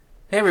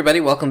Hey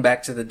everybody, welcome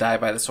back to the Die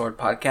by the Sword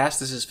podcast.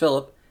 This is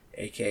Philip,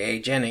 aka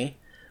Jenny.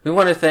 We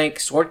want to thank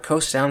Sword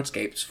Coast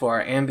Soundscapes for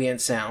our ambient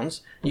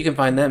sounds. You can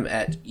find them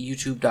at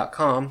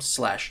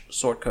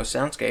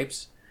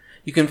youtube.com/swordcoastsoundscapes.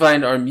 You can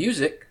find our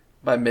music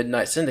by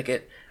Midnight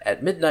Syndicate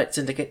at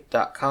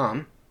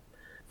midnightsyndicate.com.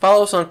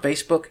 Follow us on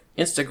Facebook,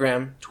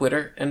 Instagram,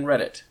 Twitter, and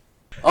Reddit.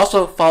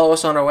 Also, follow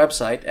us on our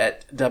website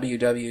at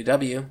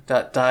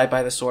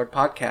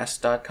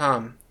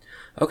www.diebytheswordpodcast.com.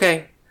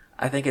 Okay,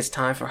 I think it's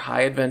time for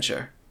high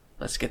adventure.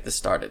 Let's get this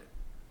started.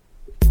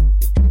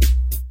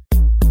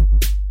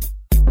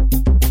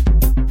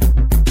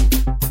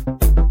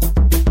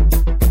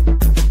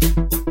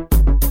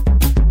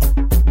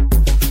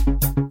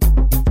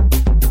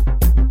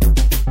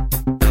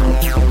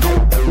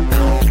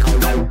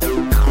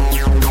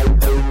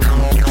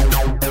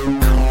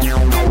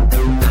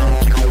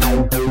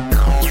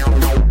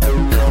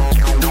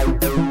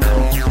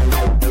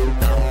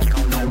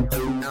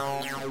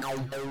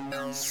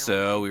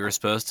 So we were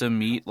supposed to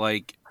meet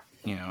an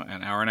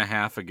hour and a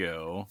half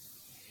ago.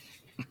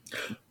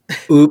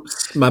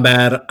 Oops, my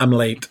bad. I'm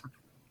late.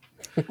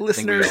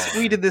 Listeners,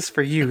 we did this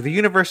for you. The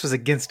universe was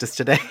against us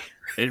today.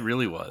 It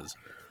really was.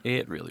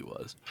 It really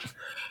was.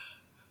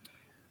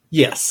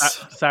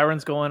 Yes.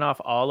 Sirens going off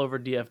all over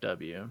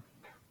DFW.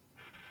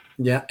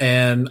 Yeah,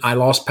 and I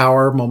lost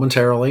power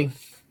momentarily.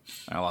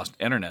 I lost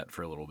internet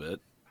for a little bit.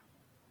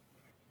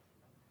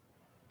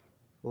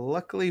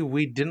 Luckily,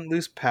 we didn't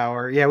lose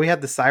power. Yeah, we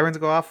had the sirens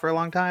go off for a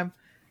long time.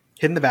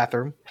 Hid in the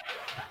bathroom.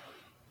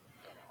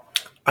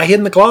 I hid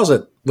in the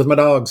closet with my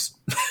dogs.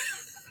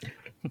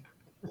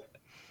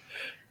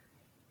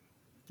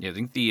 Yeah, I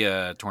think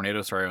the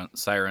tornado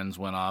sirens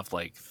went off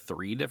like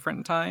 3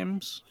 different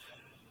times.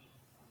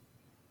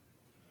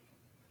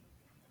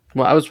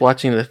 Well, I was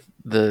watching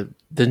the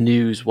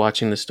news,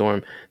 watching the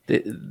storm.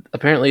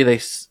 Apparently, they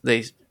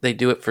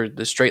do it for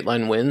the straight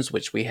line winds,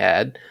 which we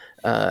had,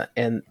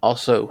 and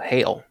also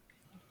hail.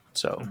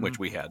 So, Which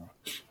we had.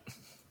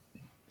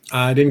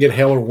 I didn't get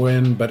hail or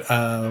wind, but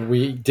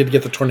we did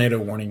get the tornado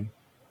warning.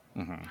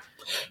 Mm-hmm.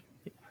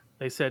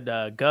 They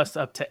said gusts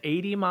up to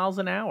 80 miles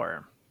an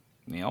hour.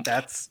 Yep.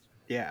 That's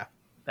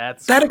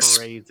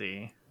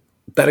crazy.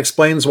 That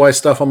explains why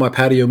stuff on my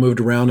patio moved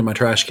around and my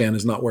trash can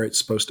is not where it's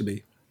supposed to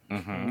be.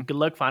 Mm-hmm. Good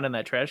luck finding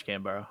that trash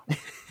can, bro.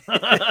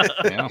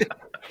 Yeah.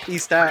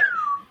 East out.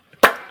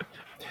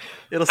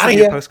 It'll send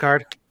you a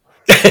postcard.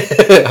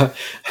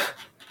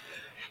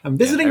 I'm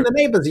visiting the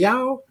neighbors,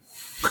 y'all.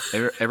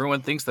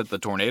 Everyone thinks that the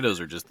tornadoes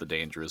are just the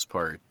dangerous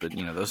part, but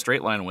those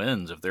straight line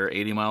winds, if they're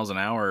 80 miles an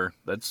hour,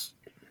 that's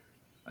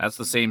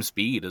the same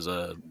speed as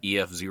a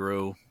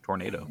EF0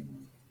 tornado.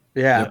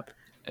 Yeah. Yep.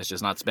 It's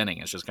just not spinning;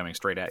 it's just coming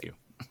straight at you.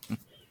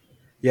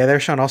 Yeah, they're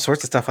showing all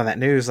sorts of stuff on that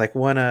news. Like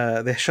one,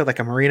 they showed like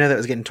a marina that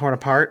was getting torn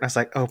apart, and I was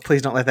like, "Oh,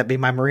 please don't let that be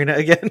my marina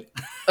again."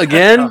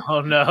 again?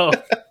 Oh no!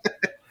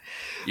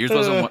 Yours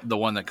wasn't the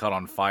one that caught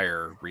on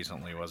fire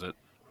recently, was it?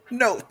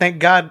 No, thank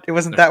God it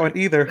wasn't that one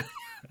either.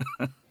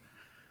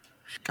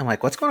 I'm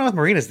like, what's going on with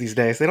marinas these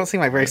days? They don't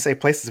seem like very safe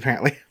places,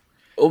 apparently.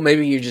 Well,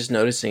 maybe you're just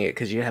noticing it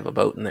because you have a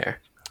boat in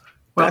there.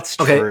 Well, That's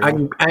okay, true. I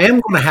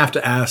am going to have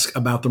to ask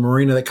about the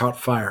marina that caught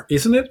fire.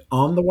 Isn't it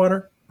on the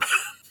water?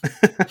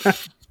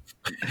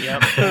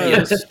 Yep.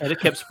 Yes. And it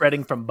kept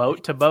spreading from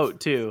boat to boat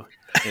too.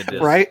 It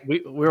did. Right?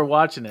 We were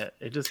watching it.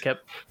 It just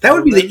kept. That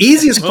would be the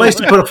easiest place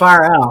to put a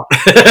fire out.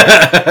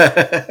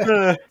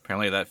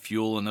 Apparently, that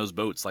fuel in those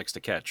boats likes to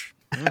catch.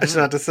 I was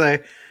about to say,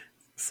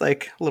 it's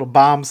like little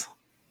bombs.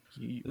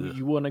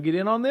 You want to get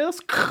in on this?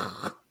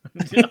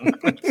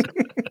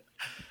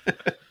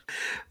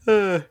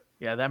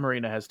 Yeah, that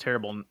marina has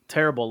terrible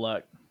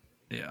luck.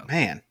 Yeah,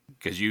 Man.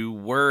 because you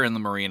were in the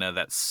marina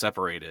that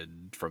separated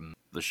from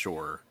the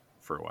shore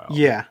for a while.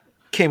 Yeah.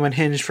 Came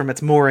unhinged from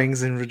its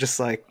moorings and just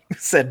like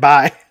said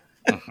bye.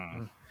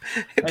 Mhm.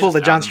 It pulled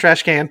a John's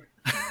trash can.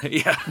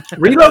 Yeah.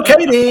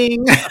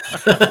 Relocating.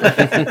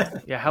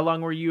 Yeah, how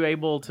long were you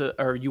able to,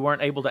 or you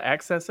weren't able to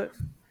access it?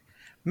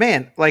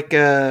 Man, like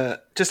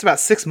just about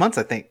 6 months,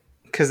 I think.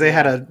 Because they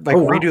had to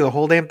redo the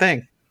whole damn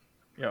thing.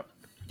 Yep.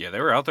 Yeah,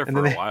 they were out there And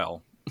for then a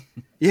while.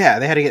 Yeah,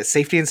 they had to get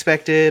safety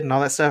inspected and all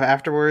that stuff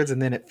afterwards,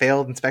 and then it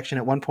failed inspection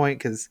at one point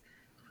because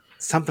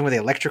something with the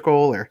electrical,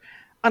 or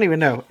I don't even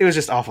know. It was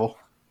just awful.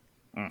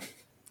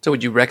 So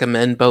would you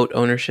recommend boat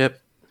ownership?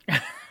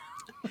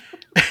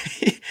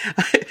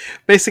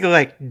 Basically,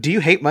 like, do you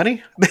hate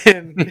money?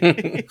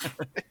 Then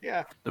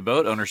yeah, The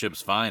boat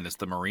ownership's fine. It's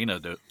the marina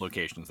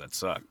locations that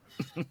suck.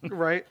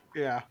 right.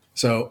 Yeah,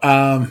 So,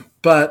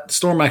 but the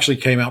storm actually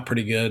came out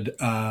pretty good.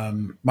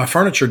 My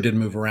furniture did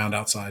move around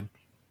outside,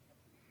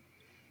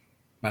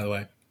 by the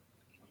way.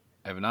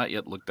 I have not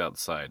yet looked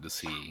outside to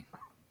see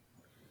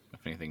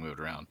if anything moved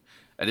around.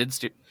 I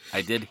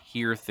did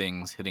hear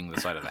things hitting the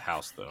side of the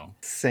house, though.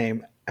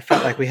 same. I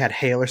felt like we had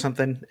hail or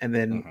something, and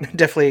then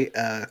definitely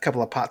a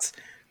couple of pots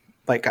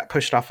like got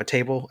pushed off a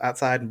table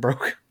outside and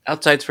broke.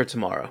 Outside's for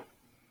tomorrow.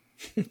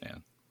 Yeah.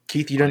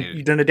 Keith, you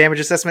done a damage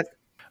assessment?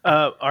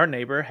 Our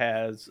neighbor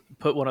has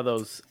put one of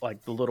those,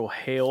 like the little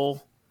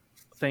hail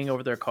thing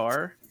over their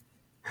car.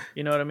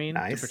 You know what I mean?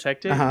 Nice. To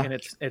protect it, Uh-huh. and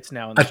it's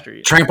now in the A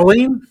street.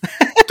 trampoline?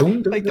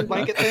 Like the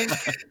blanket thing.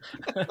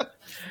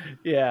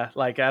 Yeah,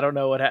 like I don't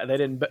know what they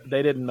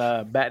didn't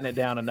batten it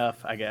down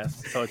enough, I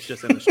guess. So it's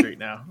just in the street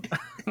now.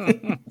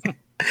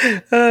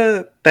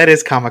 That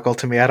is comical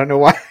to me. I don't know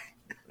why.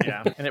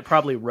 Yeah, and it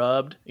probably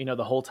rubbed.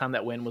 The whole time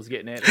that wind was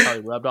getting it, it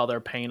probably rubbed all their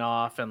paint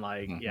off, and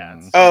yeah.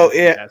 It's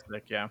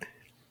fantastic. Yeah.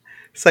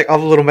 It's like all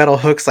the little metal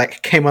hooks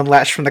like came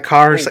unlatched from the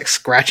car, just like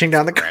scratching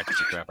down the car. Scratch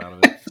the crap out of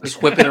it.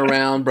 Just whipping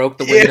around, broke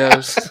the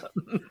windows.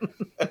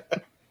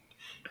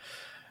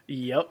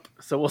 Yep.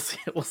 So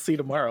we'll see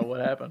tomorrow what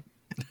happened.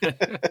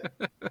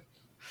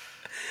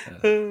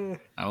 I'm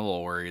a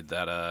little worried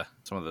that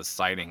some of the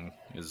siding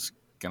is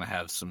gonna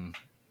have some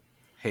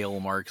hail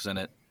marks in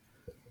it.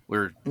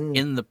 We're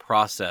in the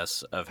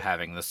process of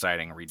having the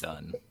siding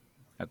redone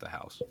at the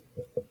house.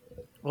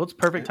 Well, it's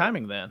perfect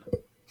timing then.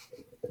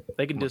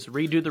 They can just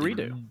redo the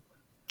redo.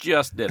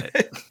 Just did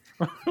it.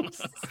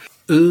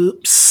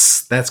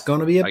 Oops. That's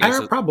going to be a I guess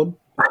power problem.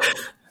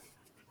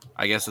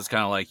 I guess it's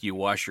kind of like you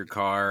wash your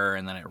car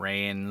and then it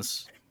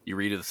rains. You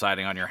redo the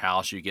siding on your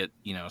house, you get,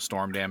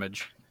 storm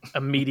damage.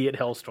 Immediate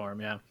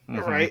hailstorm, yeah.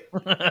 Right.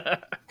 I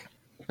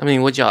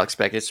mean, what y'all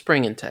expect? It's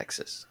spring in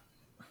Texas.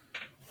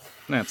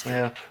 That's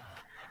Yeah.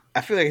 I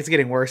feel like it's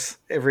getting worse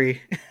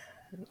every.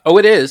 Oh,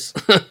 it is.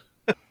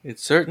 It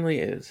certainly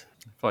is.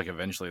 I feel like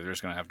eventually they're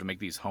just going to have to make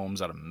these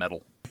homes out of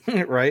metal.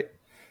 Right.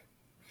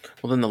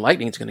 Well, then the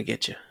lightning's going to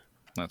get you.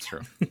 That's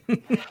true.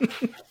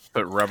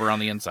 Put rubber on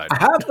the inside. I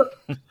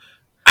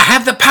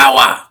have the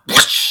power.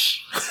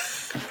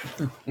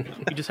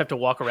 You just have to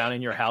walk around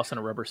in your house in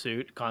a rubber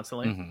suit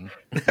constantly.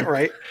 Mm-hmm.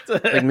 Right.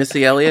 Like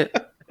Missy Elliott.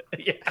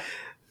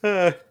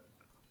 Yeah.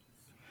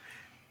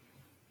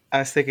 I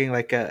was thinking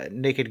like a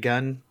Naked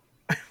Gun,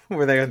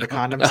 where they're in the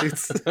condom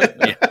suits.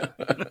 Yeah.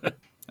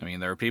 I mean,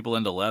 there are people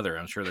into leather.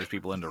 I'm sure there's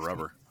people into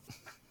rubber.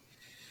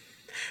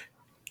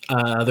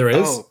 There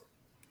is. Oh,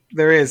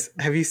 there is.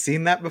 Have you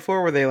seen that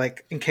before? Where they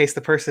like encase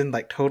the person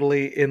like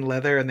totally in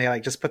leather, and they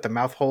like just put the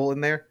mouth hole in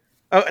there.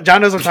 Oh,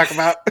 John knows what I'm talking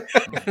about.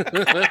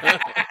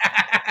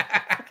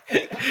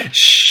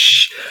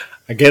 Shh.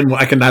 Again,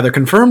 I can neither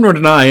confirm nor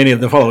deny any of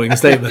the following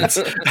statements.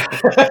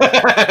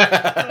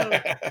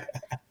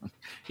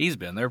 He's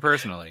been there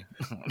personally.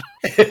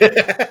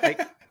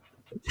 Like,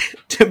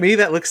 to me,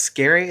 that looks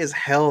scary as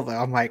hell. Though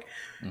I'm like,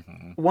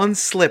 one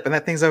slip and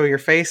that thing's over your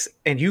face,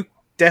 and you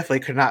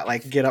definitely could not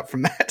like get up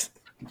from that.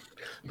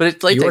 But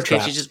it's like, You're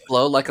can't you trapped. just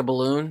blow like a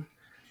balloon?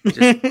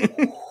 Just,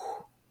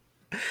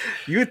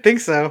 You would think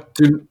so.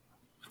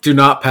 Do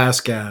not pass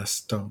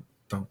gas. Don't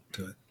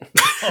do it.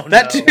 Oh,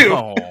 That no. too,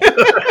 Oh,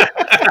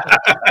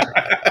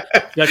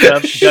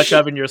 Dutch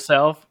oven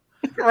yourself.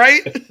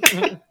 right?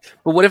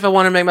 but what if I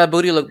want to make my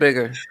booty look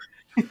bigger?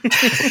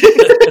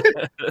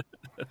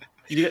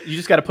 You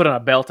just got to put on a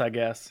belt, I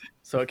guess,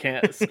 so it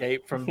can't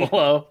escape from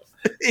below.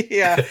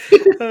 Yeah.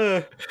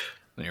 and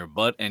your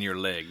butt and your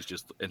legs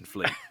just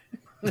inflate.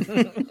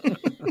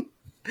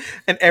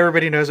 And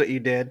everybody knows what you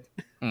did.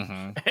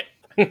 Mm-hmm.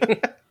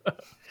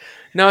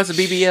 No, it's a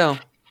BBL.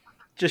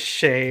 Just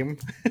shame.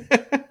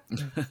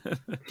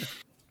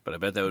 But I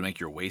bet that would make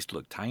your waist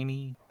look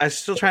tiny. I was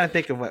still trying to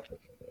think of what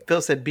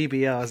Phil said.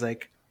 BBL. I was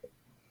like,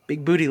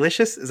 big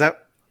bootylicious. Is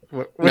that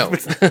what? No.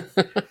 What's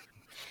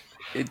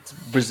It's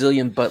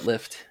Brazilian butt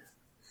lift.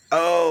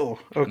 Oh,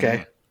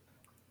 okay.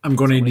 I'm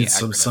going to many need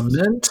some acronyms.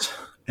 cement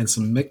and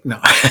some no.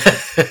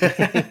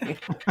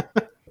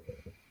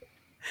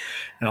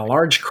 And a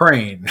large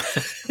crane.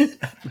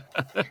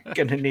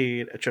 Gonna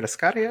need a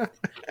churrascaria.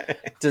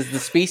 Does the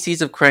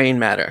species of crane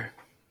matter?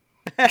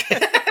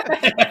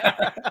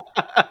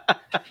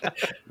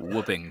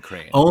 Whooping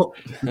crane. Oh,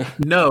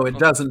 no, it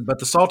doesn't. But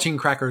the saltine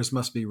crackers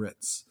must be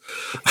Ritz.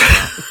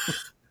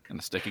 And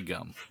a stick of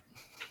gum.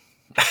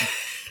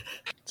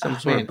 Some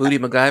sort of booty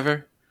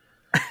MacGyver?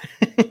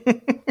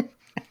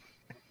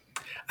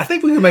 I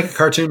think we can make a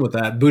cartoon with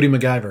that. Booty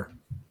MacGyver.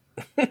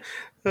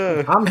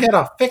 I'm here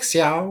to fix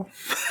y'all.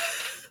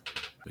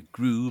 The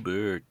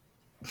Gruber.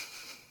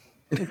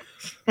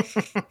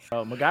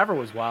 Oh, MacGyver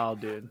was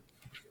wild, dude.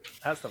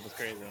 That stuff was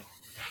crazy.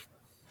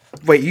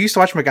 Wait, you used to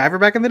watch MacGyver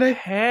back in the day?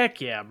 Heck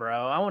yeah,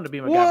 bro. I wanted to be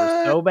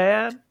MacGyver so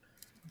bad.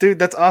 Dude,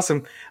 that's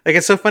awesome. Like,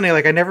 it's so funny.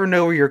 Like, I never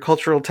know where your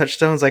cultural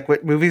touchstones, like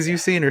what movies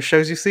you've seen or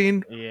shows you've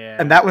seen. Yeah.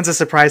 And that one's a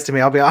surprise to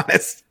me, I'll be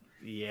honest.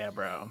 Yeah,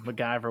 bro.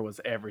 MacGyver was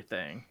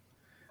everything.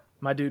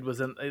 My dude was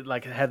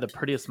had the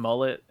prettiest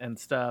mullet and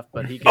stuff,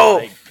 but he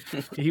could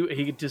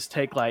he could just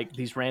take like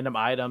these random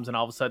items, and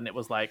all of a sudden it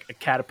was like a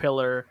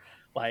caterpillar,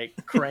 like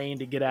crane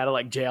to get out of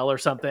like jail or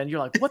something. You're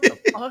like, what the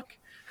fuck?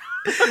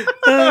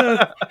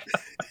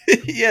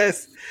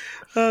 Yes.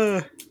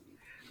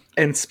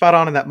 And spot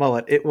on in that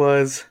mullet. It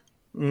was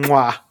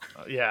mwah.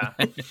 Yeah.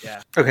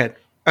 Yeah. Okay.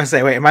 I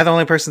say, wait, am I the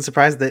only person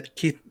surprised that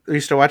Keith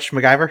used to watch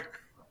MacGyver?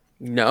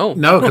 No.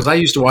 No, because I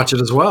used to watch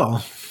it as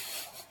well.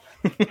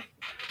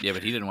 Yeah,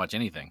 but he didn't watch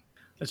anything.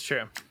 That's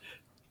true.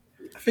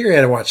 I figured I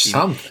had to watch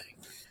something.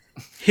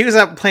 He was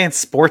out playing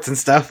sports and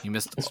stuff. He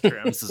missed. true.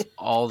 This is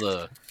all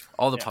the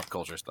pop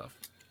culture stuff.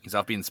 He's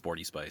out being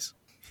Sporty Spice.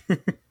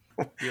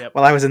 Yep.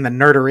 While I was in the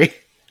nerdery.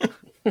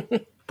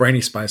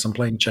 Brainy Spice. I'm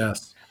playing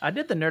chess. I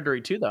did the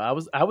nerdery too, though. I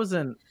was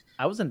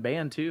in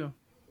band too.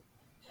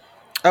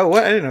 Oh,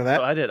 what? I didn't know So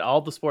that. I did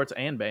all the sports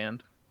and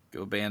band.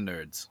 Go band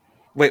nerds.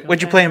 Wait,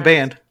 what'd you play in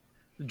band?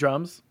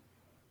 Drums.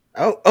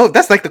 Oh,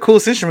 that's like the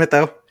coolest instrument,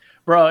 though.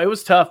 Bro, it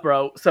was tough,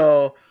 bro.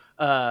 So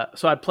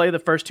I'd play the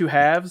first two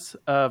halves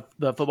of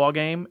the football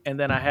game, and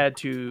then I had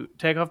to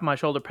take off my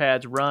shoulder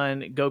pads,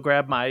 run, go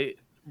grab my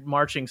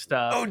marching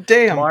stuff. Oh,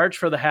 damn. March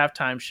for the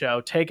halftime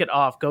show, take it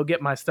off, go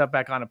get my stuff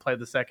back on and play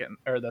the second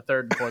or the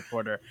third and fourth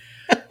quarter.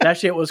 That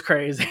shit was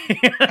crazy.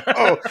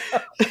 Oh,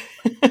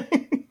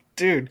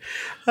 dude,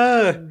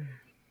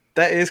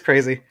 that is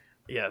crazy.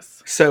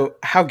 Yes, So,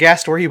 how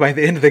gassed were you by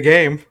the end of the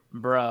game?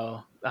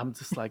 bro. I'm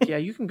just like, yeah,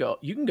 you can go,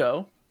 you can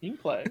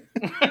play.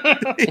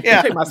 Yeah.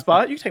 You take my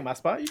spot. You take my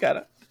spot. You got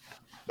it.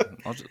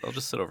 I'll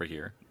just sit over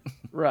here.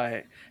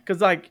 Right,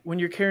 because like when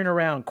you're carrying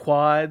around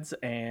quads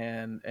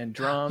and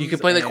drums, You can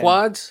play the and-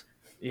 quads?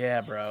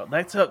 Yeah, bro,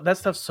 that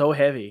stuff's so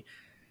heavy.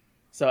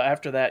 So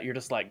after that, you're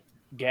just like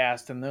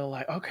gassed, and they're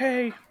like,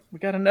 "Okay, we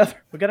got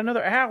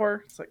another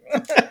hour." It's like,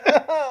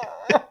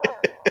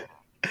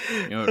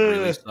 You know what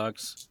really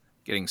sucks?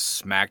 Getting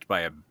smacked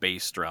by a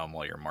bass drum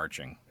while you're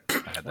marching. I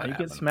had that you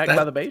happen. get smacked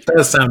by the bass. That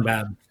does sound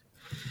bad.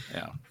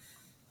 Yeah,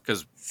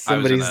 because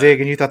Somebody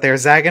zig and you thought they were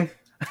zagging?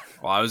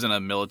 Well, I was in a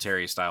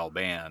military style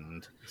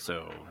band,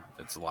 so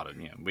it's a lot of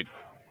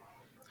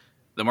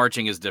the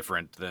marching is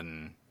different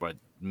than what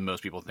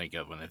most people think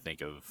of when they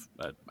think of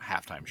a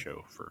halftime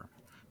show for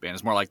band.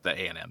 It's more like the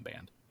A&M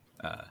band.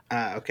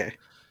 Okay.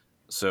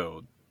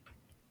 So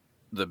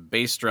the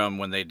bass drum,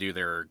 when they do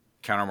their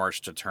counter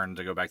march to turn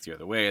to go back the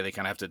other way, they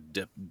kind of have to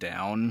dip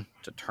down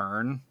to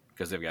turn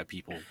because they've got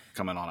people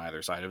coming on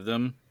either side of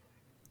them.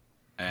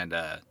 And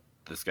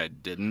this guy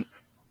didn't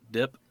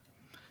dip.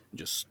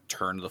 Just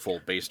turned the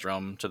full bass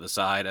drum to the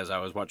side as I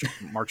was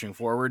marching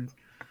forward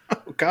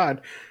Oh,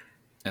 God.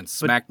 and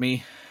smacked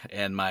me,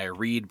 and my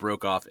reed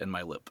broke off in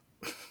my lip.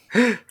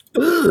 Ugh.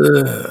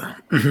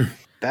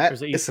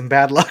 That is some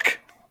bad luck.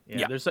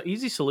 Yeah, there's an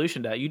easy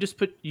solution to that. You just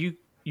put you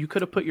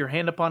could have put your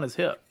hand up on his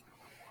hip.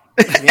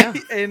 Yeah.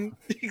 And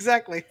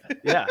exactly.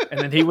 Yeah, and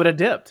then he would have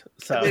dipped.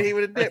 So And then he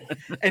would have dipped.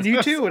 And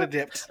you too would have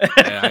dipped.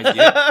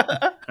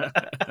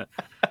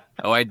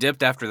 I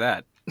dipped after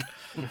that.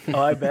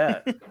 Oh, I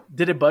bet.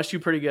 Did it bust you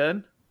pretty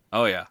good?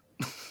 Oh, yeah.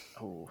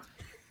 Oh,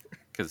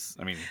 Because,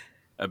 I mean,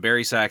 a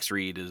Barry sax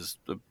reed is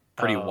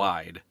pretty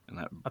wide. And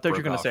that I thought you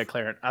were going to off. say a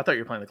clarinet. I thought you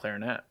were playing the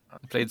clarinet. I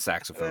played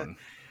saxophone.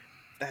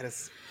 That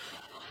is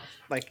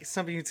like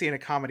something you'd see in a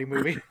comedy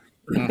movie.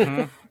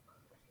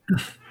 Mm-hmm.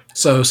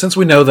 So, since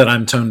we know that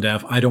I'm tone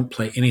deaf, I don't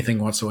play anything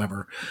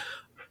whatsoever.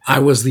 I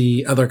was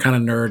the other kind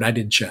of nerd. I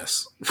did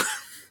chess.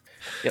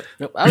 Yep.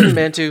 Nope. I was in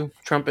band too.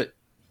 Trumpet.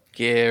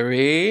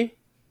 Gary.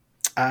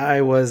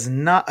 I was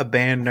not a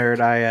band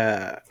nerd.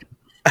 I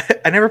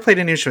never played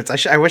any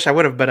instruments. I wish I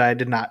would have, but I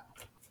did not.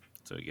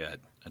 So you got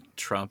a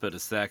trumpet, a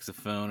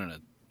saxophone, and a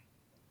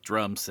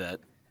drum set.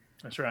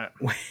 That's right.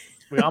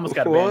 We almost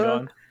got a band What?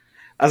 going.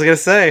 I was gonna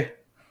say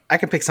I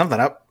can pick something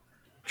up.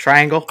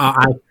 Triangle.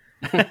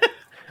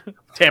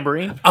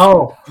 Tambourine.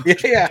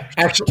 Yeah.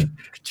 Actually,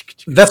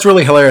 that's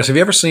really hilarious. Have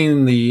you ever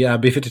seen the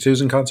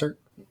B-52s in concert?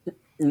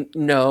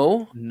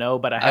 No. No,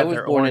 but I I have was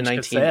their born in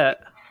orange 19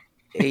 cassette.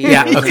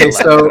 Yeah, It was okay, a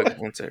so- lot of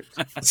concerts.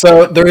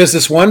 So there is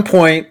this one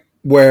point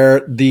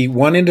where the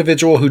one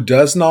individual who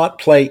does not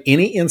play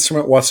any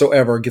instrument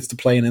whatsoever gets to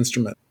play an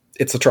instrument.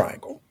 It's a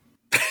triangle.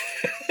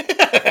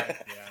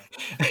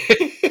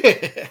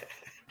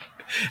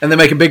 And they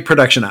make a big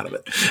production out of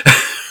it.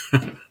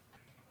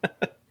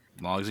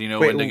 As long as you know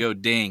Wait, when to go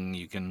ding,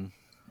 you can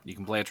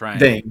play a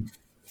triangle. Ding.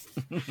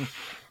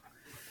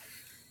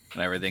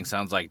 And everything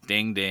sounds like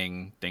ding,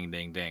 ding, ding,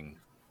 ding, ding.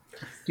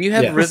 Do you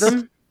have Yes.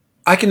 rhythm?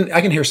 I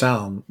can hear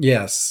sound,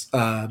 yes,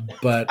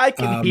 but I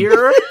can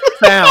hear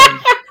sound.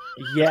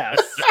 Yes.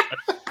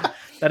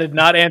 That did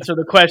not answer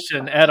the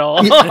question at all.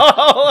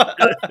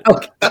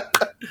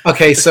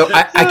 Okay, so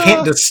I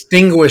can't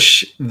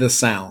distinguish the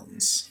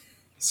sounds,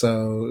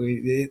 so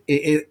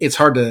it's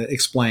hard to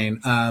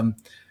explain.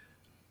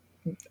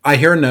 I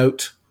hear a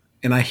note,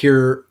 and I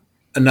hear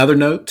another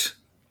note.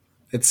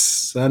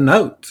 It's a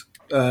note.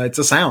 It's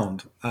a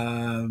sound.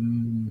 But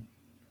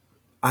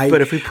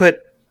if we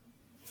put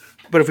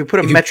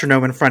a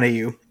metronome in front of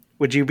you,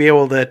 would you be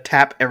able to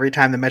tap every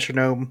time the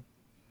metronome?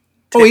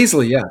 Oh,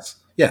 easily, yes,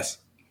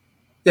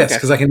 Okay.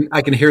 because I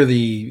can hear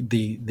the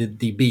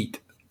beat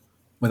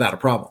without a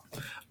problem.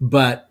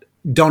 But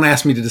don't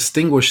ask me to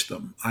distinguish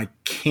them. I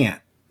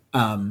can't,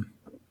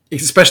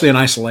 especially in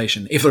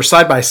isolation. If they're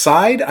side by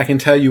side, I can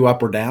tell you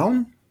up or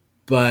down,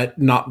 but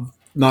not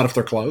if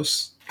they're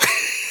close.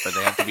 But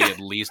they have to be at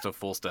least a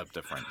full step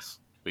difference.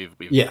 We've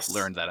Yes.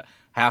 learned that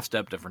half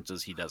step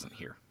differences he doesn't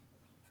hear.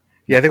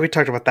 Yeah, I think we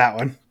talked about that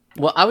one.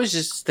 Well, I was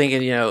just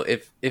thinking,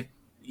 if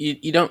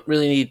you don't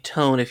really need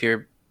tone if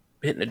you're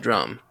hitting a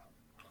drum.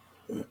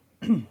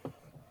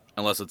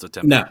 Unless it's a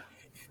tempo. No,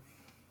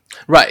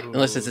 Right,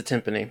 unless it's a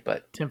timpani,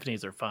 but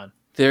Timpanis are fun.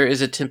 There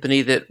is a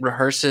timpani that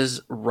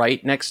rehearses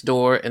right next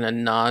door in a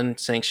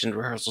non-sanctioned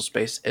rehearsal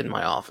space in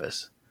my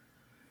office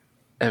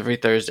every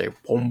Thursday.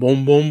 Boom,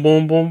 boom, boom,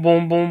 boom, boom,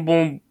 boom, boom,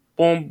 boom,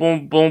 boom,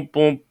 boom, boom,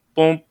 boom,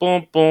 boom,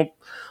 boom, boom.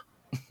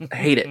 I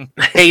hate it.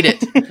 I hate it.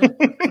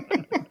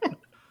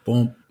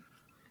 Boom.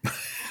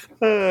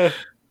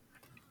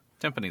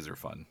 Timpanis are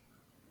fun.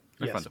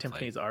 They're Yes, fun to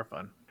play. timpanis are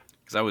fun.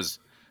 Because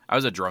I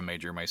was a drum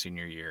major my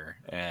senior year,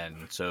 and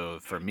so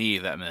for me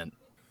that meant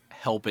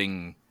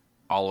helping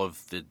all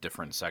of the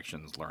different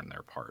sections learn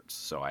their parts.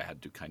 So I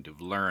had to kind of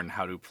learn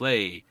how to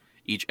play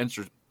each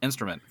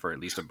instrument for at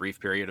least a brief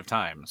period of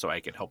time, so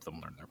I could help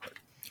them learn their part.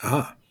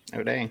 Ah.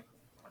 Oh dang.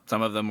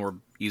 Some of them were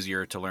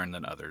easier to learn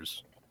than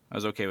others. I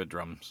was okay with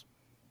drums.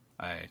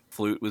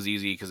 Flute was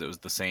easy because it was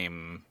the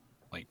same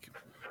like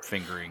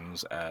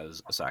fingerings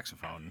as a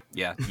saxophone.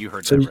 Yeah, you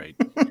heard that right.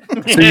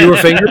 So you were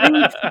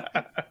fingering?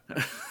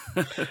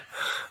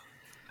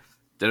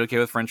 Did okay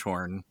with French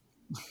horn.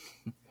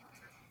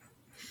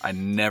 I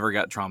never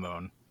got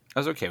trombone. I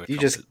was okay with You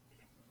trumpet. just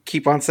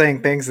keep on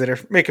saying things that are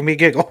making me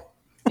giggle.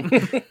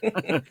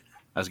 I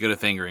was good at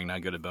fingering,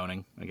 not good at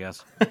boning, I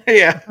guess.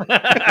 Yeah.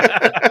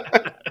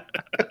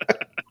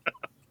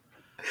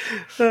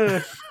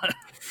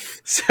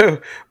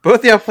 So both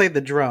of y'all played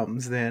the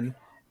drums then.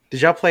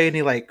 Did y'all play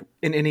any like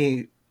in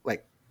any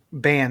like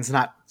bands,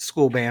 not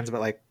school bands, but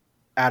like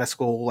out of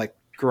school, like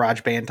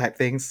garage band type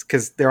things?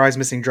 Because they're always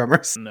missing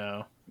drummers.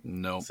 No.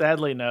 No.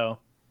 Sadly, no.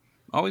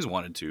 Always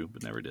wanted to,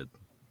 but never did.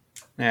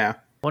 Yeah.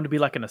 Wanted to be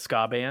like in a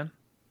ska band,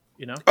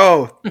 you know?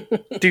 Oh,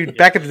 dude,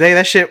 back in the day,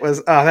 that shit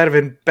was that'd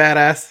have been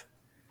badass.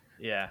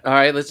 Yeah. All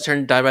right, let's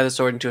turn Die by the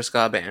Sword into a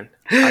ska band.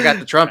 I got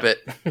the trumpet.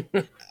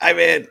 I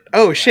mean,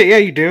 oh shit, yeah,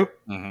 you do.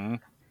 Mm-hmm.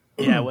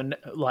 Yeah, when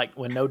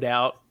No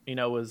Doubt, you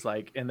know, was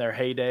like in their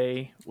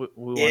heyday, we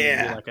wanted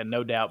to be like a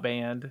No Doubt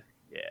band.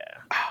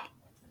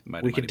 Yeah.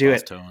 We could do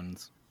it.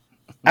 Tones.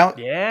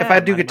 Yeah. If I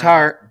do Mighty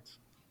guitar, Mighty Boss.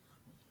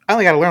 I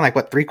only got to learn like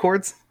what 3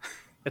 chords.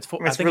 It's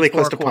four, It's I think really it's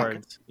four close to punk.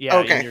 chords. Yeah.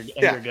 Okay, And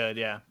yeah. you're good.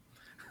 Yeah.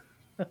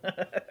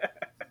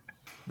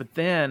 But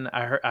then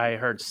I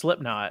heard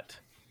Slipknot,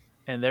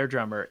 and their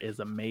drummer is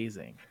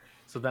amazing.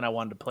 So then I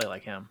wanted to play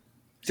like him.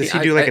 Does See,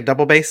 he do like I- a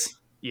double bass?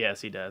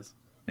 Yes, he does.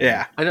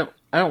 Yeah. I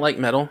don't like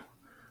metal,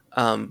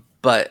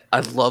 but I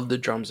love the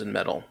drums in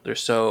metal. They're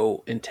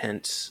so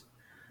intense.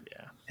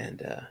 Yeah.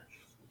 And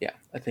yeah,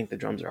 I think the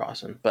drums are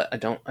awesome. But I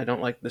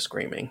don't like the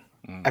screaming.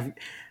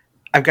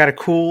 I've got a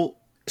cool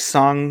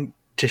song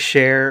to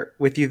share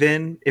with you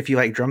then if you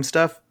like drum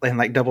stuff and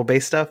like double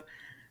bass stuff.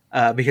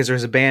 Because there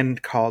was a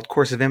band called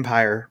Course of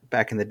Empire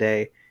back in the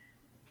day.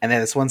 And they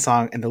had this one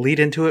song, and the lead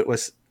into it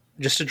was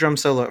just a drum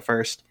solo at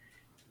first.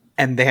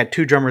 And they had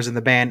 2 drummers in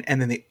the band,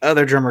 and then the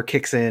other drummer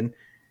kicks in.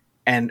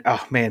 And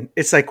oh man,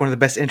 it's like one of the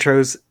best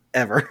intros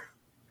ever.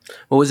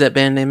 What was that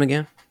band name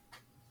again?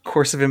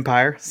 Course of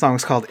Empire. The song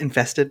was called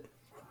Infested.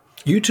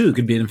 You too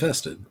could be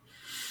infested.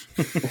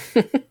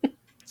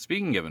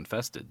 Speaking of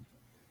infested,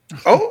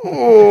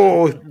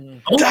 Oh,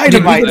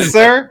 dynamite,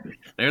 sir.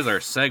 there's our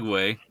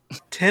segue.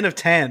 10 of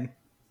 10.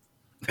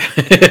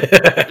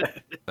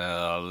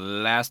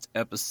 Last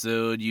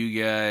episode,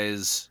 you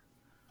guys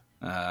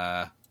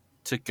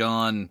took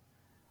on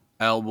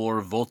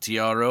Albor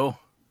Voltiaro,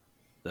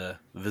 the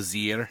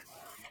vizier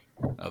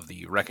of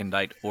the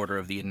recondite Order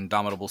of the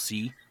Indomitable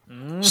Sea.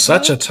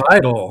 Such a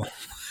title.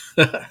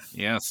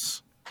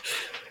 Yes.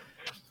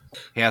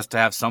 He has to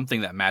have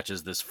something that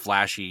matches this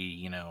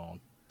flashy,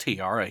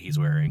 tiara he's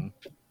wearing.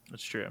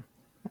 That's true.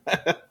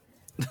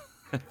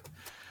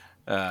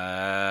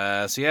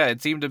 So yeah,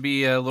 it seemed to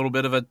be a little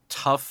bit of a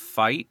tough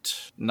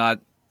fight. Not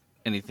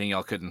anything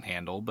y'all couldn't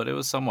handle, but it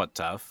was somewhat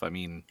tough. I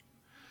mean,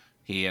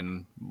 he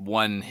in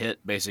one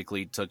hit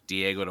basically took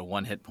Diego to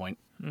 1 hit point.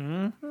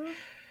 Mm-hmm.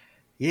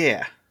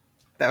 Yeah.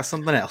 That was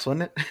something else,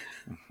 wasn't it?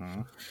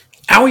 Mm-hmm.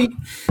 Owie.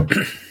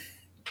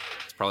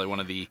 It's probably one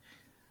of the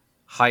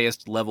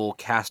highest level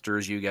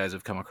casters you guys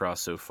have come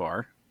across so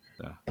far.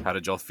 So how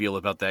did y'all feel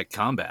about that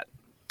combat?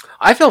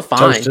 I feel fine.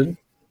 Toasted.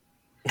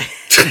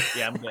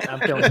 Yeah, I'm good. I'm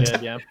feeling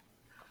good. Yeah.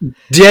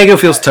 Diego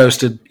feels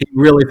toasted. He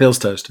really feels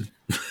toasted.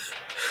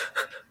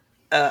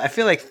 I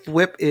feel like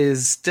Thwip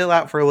is still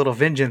out for a little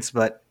vengeance,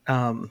 but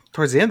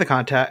towards the end of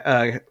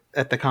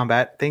the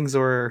combat, things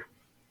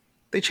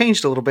they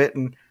changed a little bit,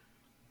 and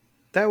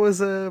that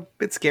was a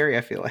bit scary.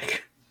 I feel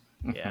like,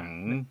 Yeah.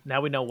 Mhm.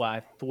 Now we know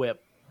why Thwip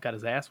got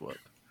his ass whooped.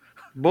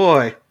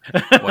 boy,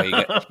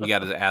 Well, he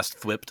got his ass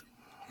whipped.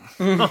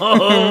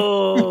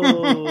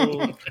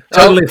 Oh.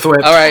 Totally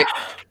thwipped. All right.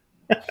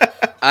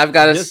 I've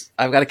got a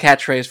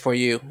catchphrase for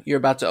you. You're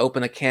about to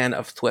open a can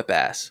of Thwip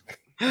ass.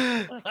 Ooh,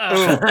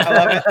 I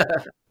love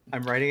it.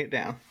 I'm writing it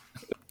down.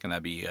 Can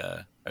that be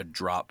a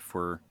drop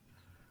for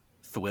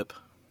Thwip?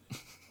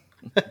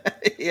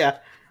 Yeah,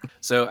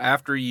 So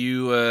after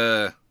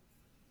you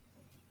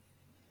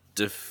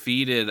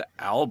defeated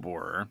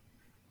Albor,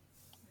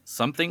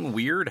 something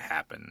weird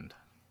happened.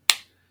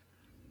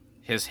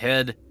 His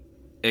head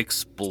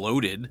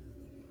exploded.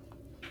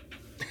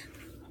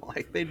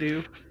 like they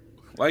do.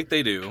 Like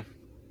they do.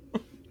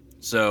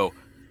 So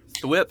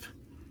Thwip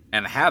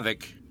and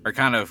Havoc are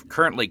kind of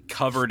currently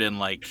covered in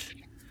like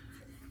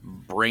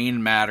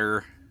brain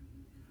matter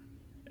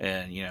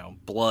and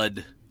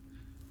blood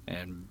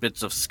and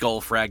bits of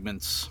skull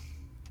fragments.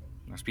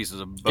 There's pieces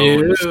of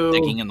bone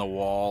sticking in the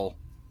wall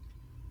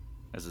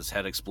as his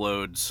head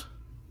explodes,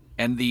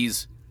 and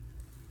these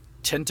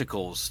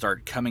tentacles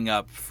start coming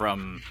up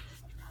from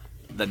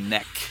the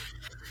neck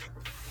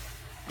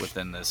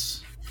within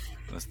this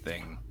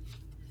thing.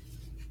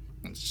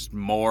 It's just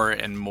more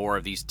and more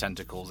of these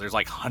tentacles. There's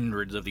like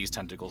hundreds of these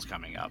tentacles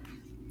coming up.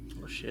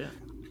 Oh shit!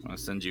 I'm gonna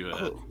send you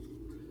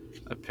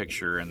a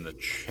picture in the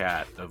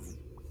chat of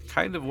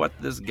kind of what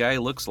this guy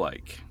looks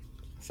like.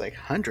 It's like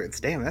hundreds.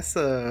 Damn, that's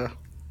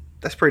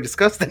pretty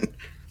disgusting.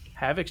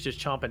 Havoc's just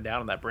chomping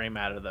down on that brain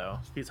matter though.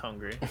 He's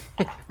hungry.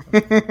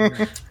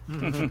 I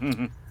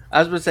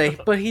was going to say,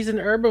 but he's an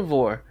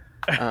herbivore.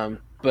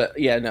 But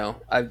yeah, no,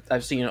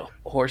 I've seen a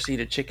horse eat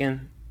a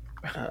chicken.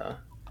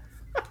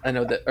 I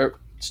know that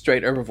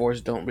straight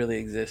herbivores don't really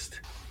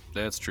exist.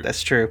 That's true.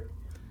 That's true.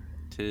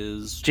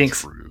 Tis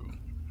Jinx. true.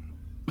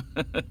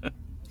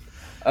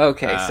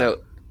 Okay,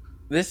 so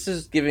this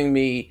is giving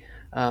me.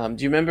 Do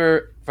you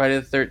remember Friday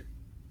the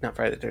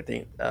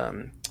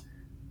 13th?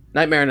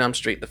 Nightmare on Elm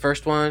Street, the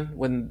first one,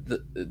 when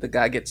the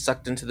guy gets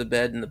sucked into the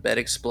bed and the bed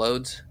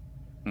explodes.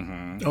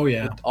 Mm-hmm. Oh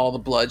yeah. With all the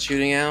blood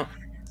shooting out.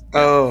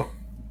 Oh,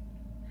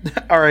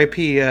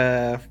 R.I.P.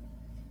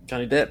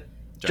 Johnny Depp.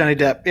 Johnny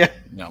Depp. Yeah.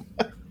 No.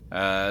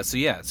 So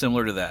yeah,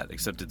 similar to that,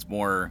 except it's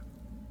more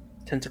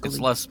Tentacles.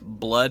 It's less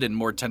blood and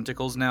more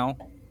tentacles now.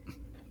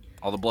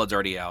 All the blood's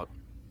already out.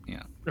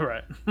 Yeah.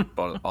 Right.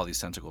 All these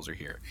tentacles are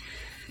here.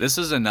 This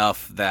is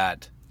enough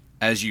that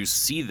as you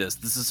see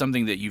this is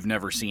something that you've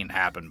never seen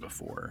happen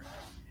before.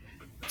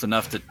 It's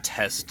enough to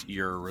test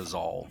your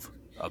resolve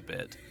a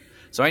bit.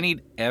 So I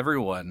need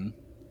everyone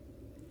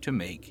to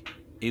make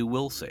a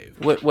will save.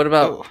 What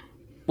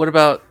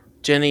about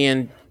Jenny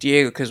and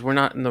Diego? Because we're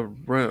not in the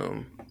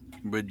room.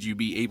 Would you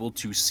be able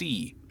to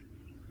see?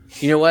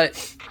 You know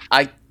what?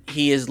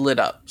 He is lit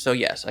up, so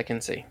yes, I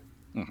can see.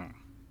 Mm-hmm.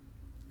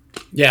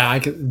 Yeah,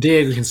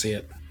 Diego can see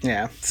it.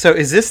 Yeah. So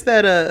is this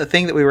that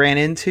thing that we ran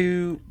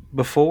into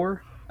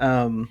before?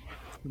 The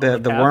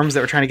worms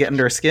that were trying to get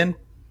under our skin?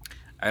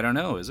 I don't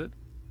know. Is it?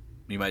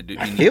 You might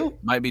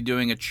might be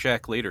doing a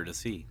check later to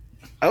see.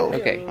 Oh,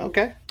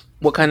 okay.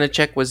 What kind of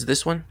check was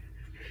this one?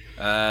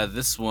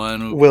 This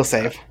one will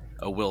save.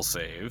 A will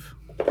save.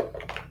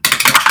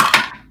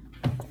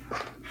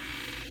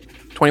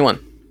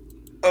 21.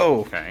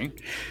 Oh. Okay.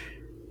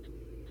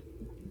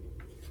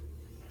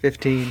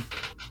 15.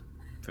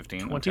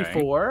 24. Okay.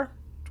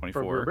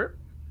 24.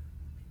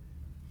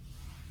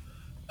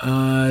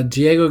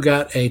 Diego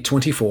got a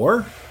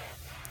 24.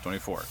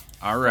 24.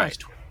 All right. Nice.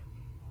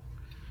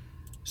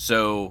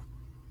 So,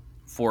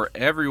 for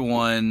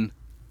everyone,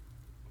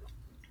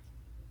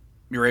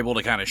 you're able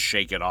to kind of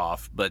shake it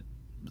off, but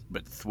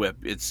Thwip,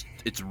 it's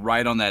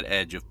right on that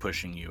edge of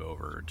pushing you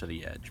over to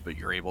the edge, but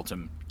you're able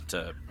to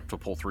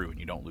pull through and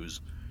you don't lose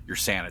your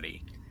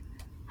sanity.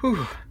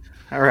 Whew.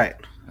 All right.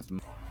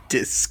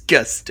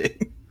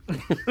 Disgusting.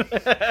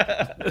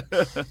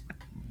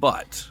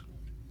 But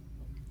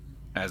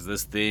as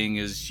this thing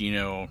is,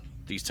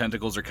 these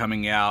tentacles are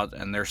coming out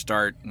and they're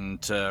starting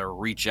to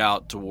reach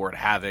out toward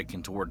Havoc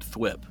and toward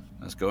Thwip.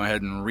 Let's go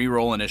ahead and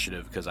re-roll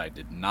initiative because I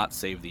did not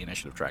save the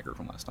initiative tracker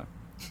from last time.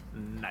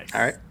 Nice.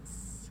 All right.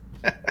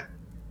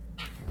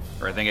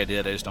 Or I think I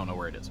did. I just don't know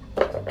where it is.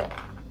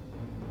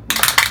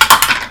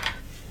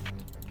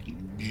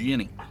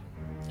 Jenny.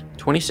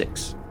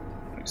 26.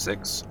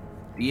 26.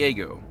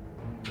 Diego.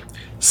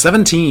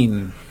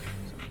 17.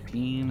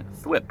 17.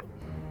 Thwip.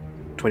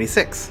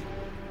 26.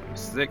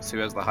 26. Who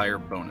has the higher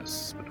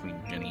bonus between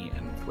Jenny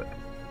and Thwip?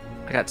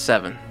 I got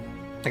 7.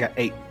 I got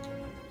 8.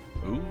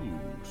 Ooh,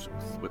 so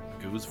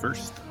Thwip goes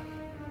first.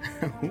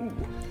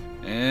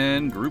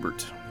 And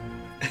Grubert.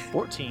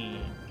 14.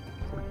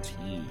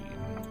 14.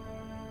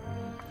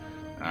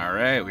 All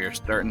right, we are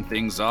starting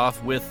things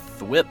off with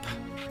Thwip.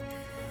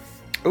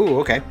 Ooh,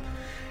 okay.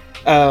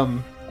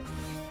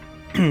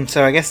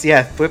 So I guess,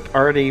 yeah, Thwip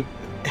already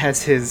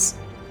has his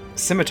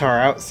scimitar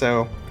out,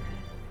 so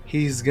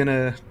he's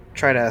gonna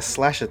try to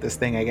slash at this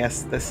thing, I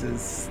guess. This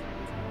is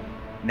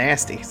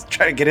nasty. He's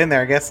trying to get in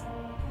there, I guess.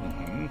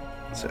 Mm-hmm.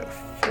 So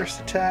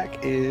first attack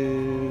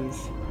is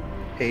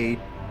a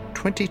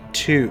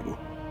 22.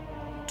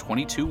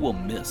 22 will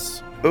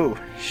miss. Oh,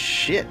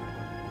 shit.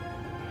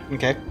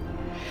 Okay.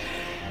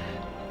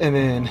 And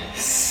then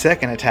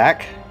second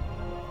attack.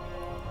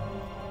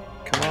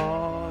 Come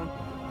on.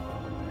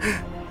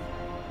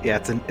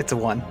 Yeah, it's a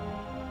 1. Oh,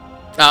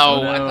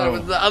 no. I thought it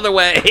was the other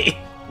way.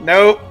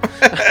 Nope.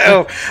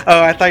 oh,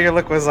 I thought your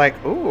look was like,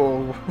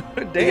 ooh,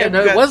 damn. Yeah,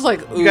 no, it was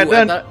like, ooh. You got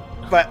done.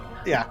 But,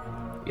 yeah.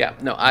 Yeah,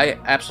 no, I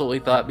absolutely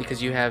thought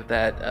because you have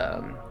that,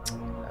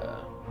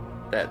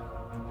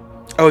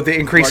 Oh, the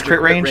increased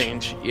crit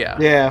range? Yeah.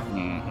 Yeah.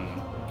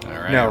 Mm-hmm. All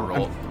right, no,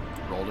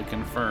 roll to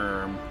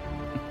confirm.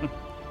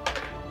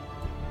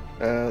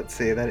 Let's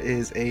see, that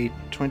is a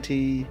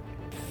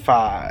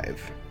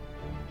 25.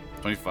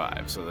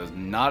 25, so there's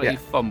not a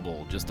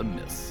fumble, just a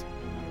miss.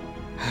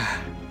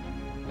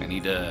 I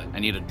need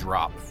a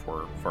drop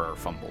for our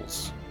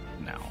fumbles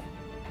now.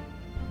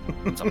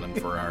 And something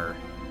for our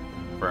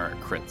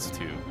crits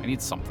too. I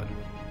need something.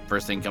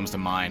 First thing comes to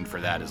mind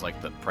for that is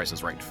like the Price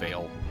is Right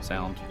fail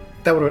sound.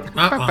 That would have.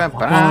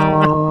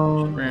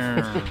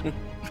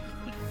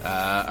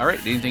 All right.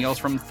 Anything else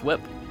from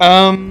Thwip?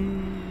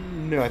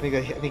 No, I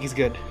think he's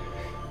good.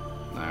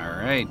 All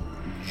right,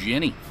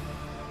 Jenny.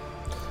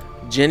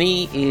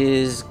 Jenny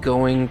is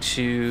going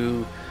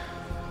to.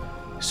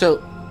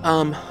 So,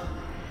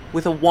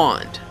 with a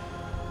wand,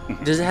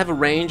 does it have a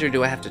range, or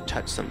do I have to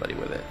touch somebody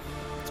with it?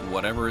 It's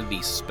whatever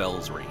the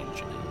spell's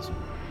range is.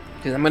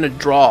 Because I'm going to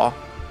draw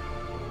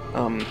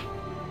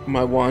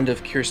my wand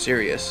of Cure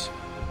Serious.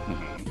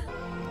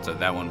 So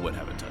that one would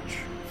have a touch.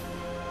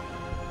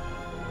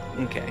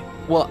 Okay.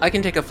 Well, I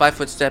can take a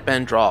 5-foot step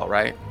and draw,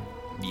 right?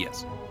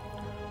 Yes.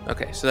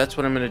 Okay, so that's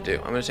what I'm going to do.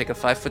 I'm going to take a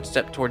 5-foot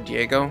step toward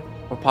Diego,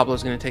 or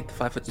Pablo's going to take the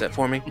 5-foot step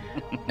for me.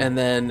 And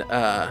then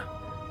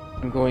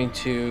I'm going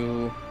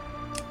to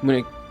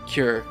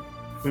cure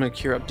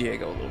up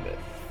Diego a little bit.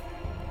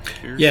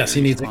 Yes,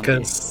 he needs it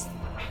because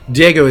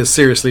Diego is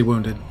seriously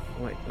wounded.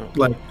 Wait, no.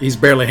 Like, he's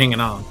barely hanging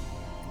on.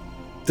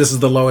 This is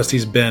the lowest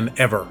he's been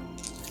ever.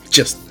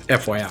 Just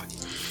FYI.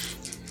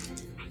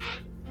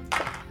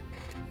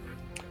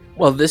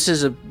 Well, this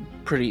is a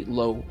pretty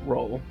low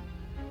roll.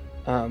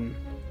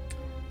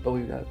 But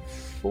we've got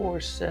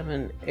 4,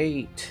 7,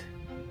 8,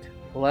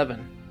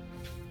 11.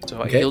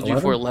 So I healed 11?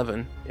 you for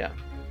 11. Yeah.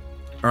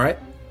 All right.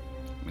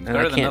 It's And better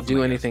I than can't nothing,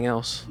 do I guess. anything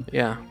else.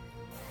 Yeah.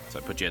 So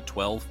I put you at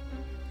 12.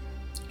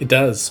 It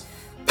does.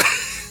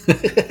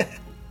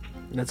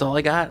 That's all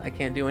I got. I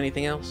can't do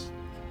anything else.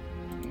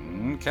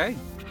 Okay.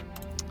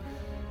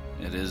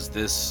 It is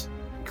this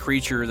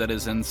creature that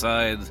is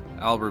inside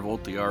Albert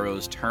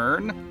Voltiaro's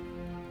turn.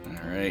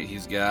 All right,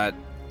 he's got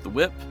the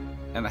whip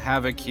and the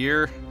havoc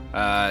here.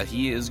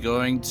 He is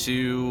going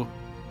to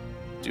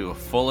do a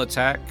full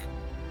attack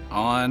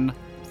on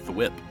the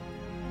whip.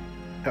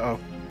 Uh-oh.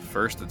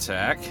 First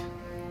attack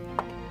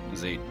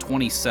is a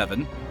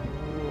 27.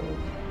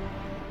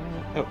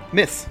 Oh,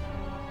 miss.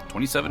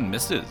 27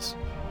 misses.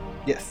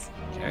 Yes.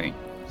 Okay.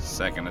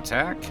 Second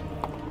attack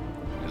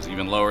is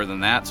even lower than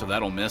that, so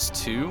that'll miss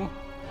too.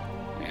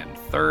 And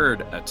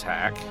third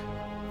attack.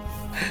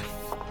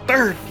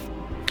 Third.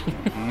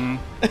 mm,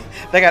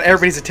 That got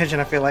everybody's attention,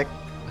 I feel like.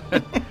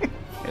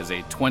 is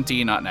a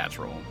 20, not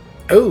natural.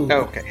 Oh.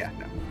 Oh, okay, yeah.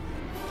 No.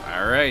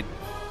 All right.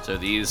 So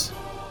these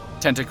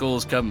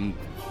tentacles come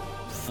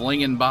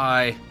flinging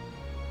by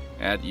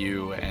at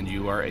you, and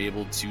you are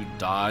able to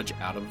dodge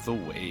out of the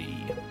way.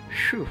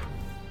 Phew.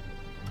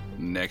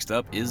 Next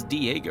up is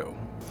Diego.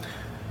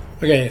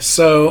 Okay,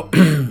 so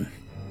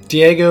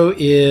Diego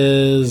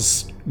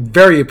is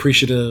very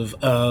appreciative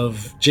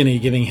of Jenny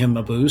giving him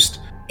a boost,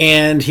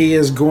 and he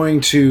is going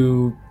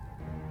to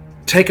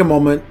take a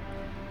moment,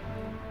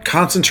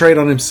 concentrate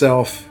on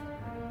himself,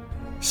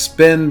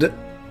 spend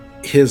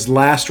his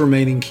last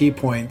remaining key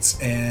points,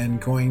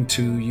 and going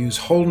to use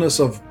wholeness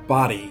of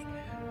body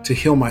to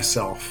heal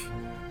myself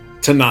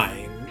to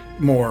 9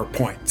 more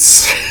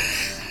points.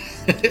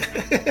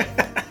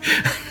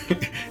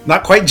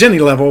 Not quite Jenny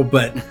level,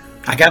 but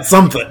I got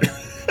something.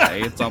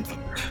 Hey, it's something.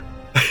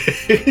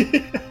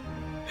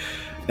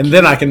 And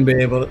then I can be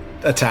able to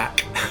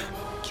attack.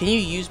 Can you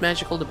use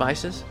magical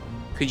devices?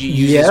 Could you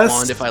use Yes. this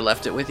wand if I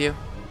left it with you?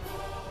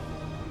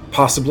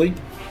 Possibly.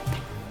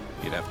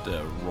 You'd have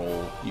to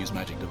use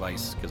magic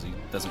device because he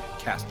doesn't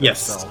cast a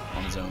Yes. spell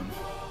on his own.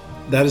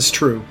 That is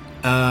true.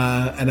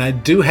 And I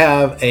do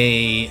have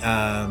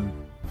a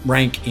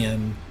rank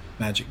in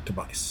magic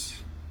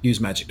device. Use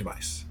magic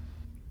device.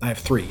 I have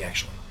 3,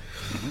 actually.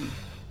 Mm-hmm.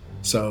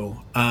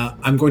 So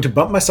I'm going to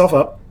bump myself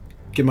up,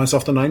 give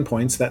myself the 9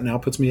 points. That now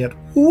puts me at,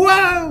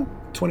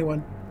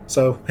 21.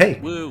 So, hey.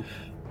 Woo!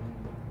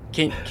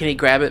 Can he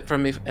grab it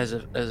from me as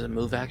a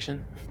move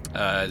action?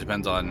 It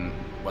depends on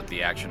what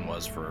the action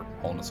was for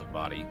wholeness of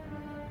body.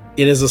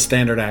 It is a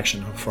standard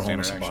action for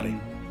Standard wholeness of body.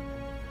 action.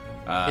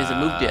 He hasn't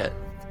moved yet.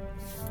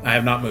 I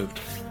have not moved.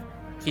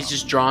 He's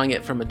just drawing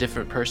it from a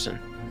different person.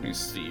 Let me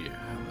see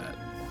how that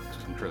works.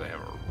 I'm sure they have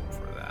a rule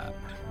for that.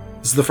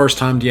 This is the first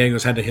time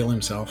Diego's had to heal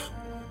himself.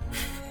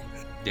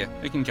 Yeah,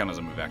 it can count as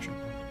a move action.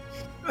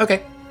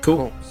 Okay, cool.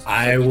 Cool.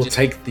 I So we will just-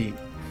 take the...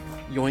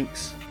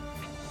 Yoinks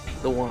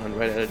the wand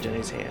right out of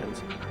Jenny's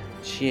hands.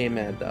 She ain't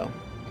mad though.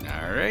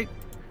 All right.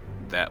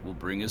 That will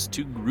bring us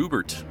to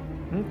Grubert.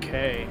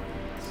 Okay,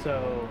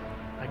 so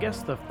I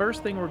guess the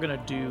first thing we're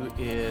gonna do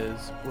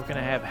is we're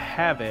gonna have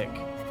Havoc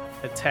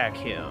attack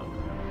him.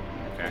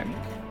 Okay.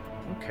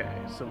 Okay,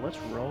 so let's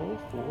roll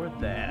for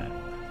that.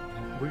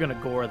 We're gonna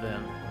gore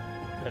them.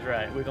 That's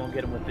right, we're gonna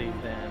get him with these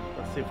then.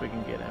 Let's see if we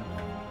can get him.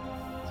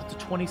 So it's a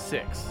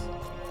 26.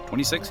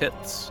 26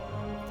 hits.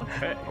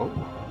 Okay. Oh.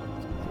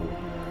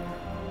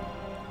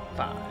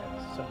 5.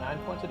 So 9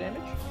 points of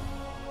damage.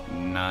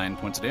 9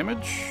 points of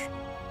damage.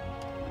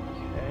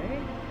 Okay.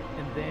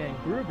 And then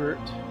Grubert,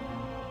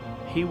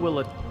 he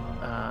will,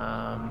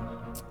 I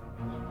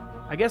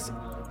guess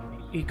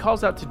he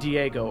calls out to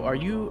Diego. Are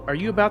you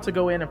about to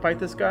go in and fight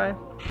this guy?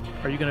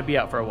 Are you going to be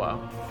out for a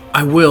while?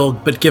 I will,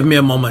 but give me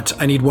a moment.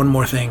 I need one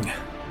more thing.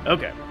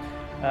 Okay.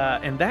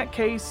 In that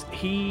case,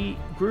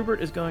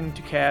 Grubert is going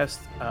to cast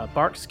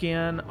Bark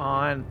Skin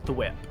on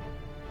Thwip.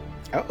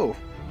 Oh.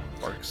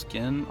 Bark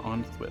Skin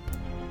on Thwip.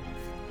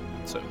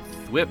 So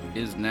Thwip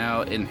is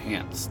now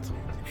enhanced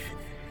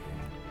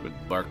with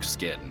Bark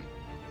Skin.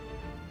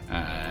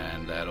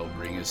 And that'll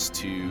bring us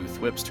to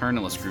Thwip's turn,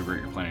 unless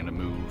Grubert, you're planning to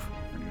move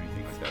or do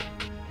anything like that.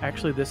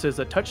 Actually, this is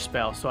a touch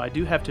spell, so I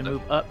do have to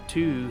move up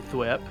to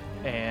Thwip,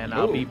 and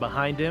I'll be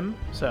behind him.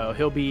 So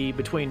he'll be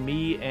between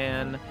me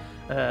and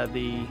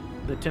the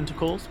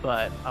tentacles,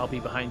 but I'll be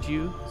behind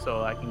you,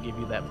 so I can give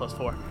you that +4.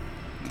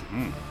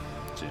 Mm-hmm.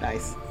 So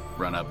Nice.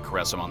 run up,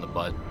 caress him on the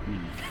butt.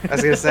 I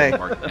was going to say.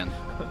 Bark in.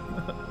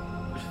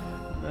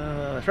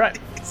 That's right.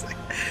 It's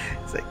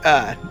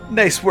like,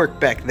 nice work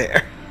back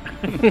there.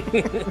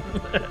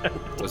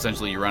 So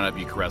essentially, you run up,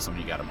 you caress him,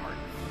 you got him hard.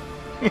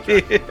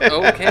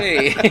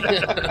 Okay.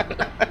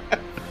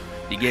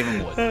 You gave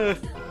him wood.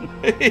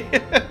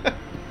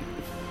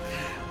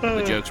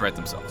 The jokes write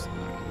themselves.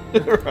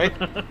 Right.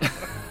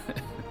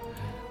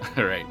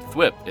 All right,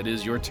 Thwip, it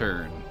is your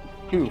turn.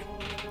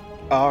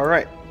 All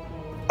right.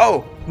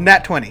 Oh,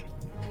 nat 20.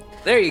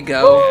 There you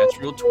go.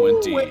 Natural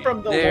 20. Went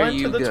from the There 1 to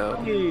you the go.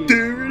 20.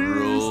 There it is.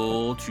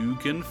 Roll to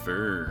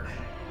confirm.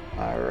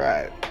 All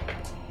right.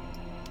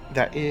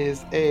 That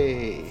is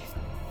a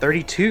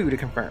 32 to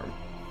confirm.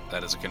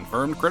 That is a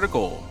confirmed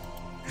critical.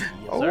 Yes,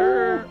 Oh.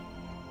 sir.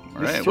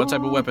 All right, what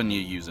type of weapon are you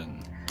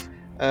using?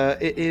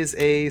 It is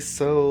a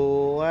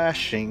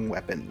slashing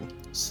weapon.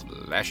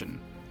 Slashing.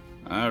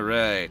 All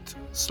right,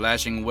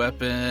 slashing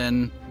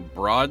weapon,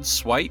 broad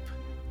swipe,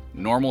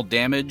 normal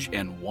damage,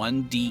 and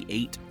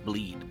 1d8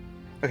 bleed.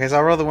 Okay, so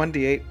I'll roll the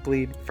 1d8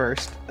 bleed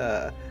first.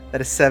 That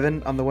is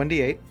 7 on the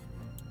 1d8.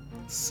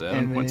 7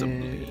 And points of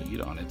then-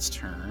 bleed on its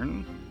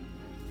turn.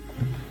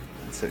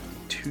 So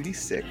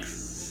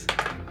 2d6.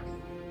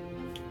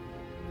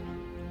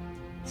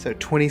 So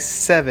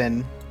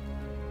 27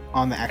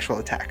 on the actual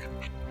attack.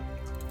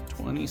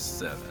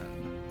 27.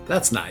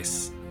 That's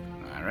nice.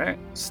 All right,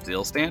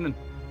 still standing.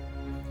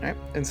 All right,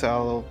 and so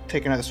I'll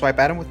take another swipe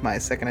at him with my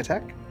second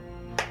attack.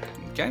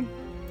 Okay,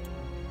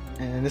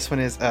 And this one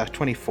is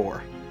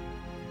 24.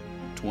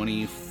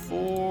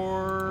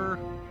 24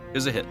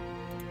 is a hit.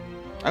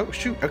 Oh,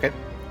 shoot. Okay.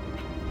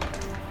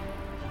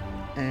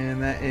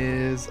 And that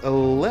is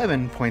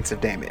 11 points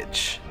of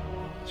damage.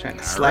 Trying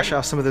to slash Alright.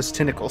 off some of those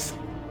tentacles.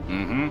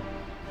 Mm-hmm.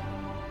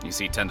 You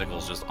see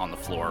tentacles just on the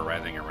floor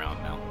writhing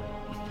around now.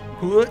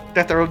 Do I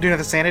have to do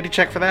another sanity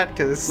check for that?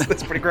 Because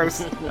that's pretty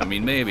gross. I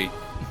mean, maybe.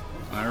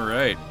 All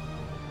right,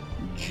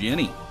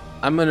 Jenny.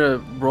 I'm gonna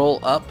roll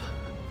up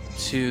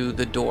to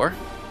the door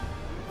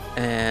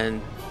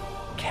and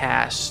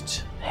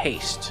cast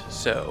haste,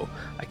 so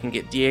I can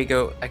get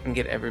Diego. I can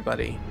get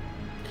everybody.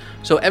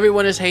 So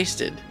everyone is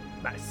hasted.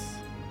 Nice.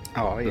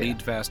 Oh, yeah.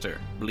 Bleed faster.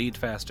 Bleed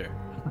faster.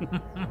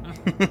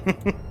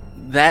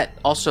 That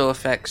also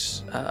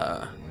affects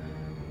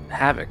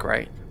Havoc,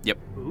 right? Yep.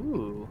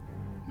 Ooh.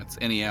 It's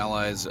any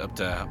allies up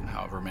to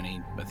however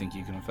many I think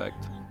you can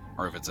affect,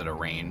 or if it's at a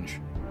range.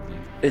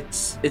 It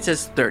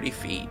says 30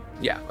 feet.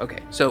 Yeah. Okay.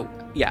 So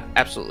yeah,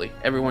 absolutely.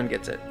 Everyone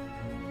gets it.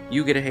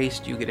 You get a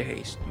haste. You get a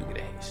haste. You get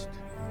a haste.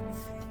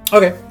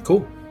 Okay,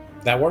 cool.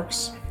 That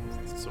works.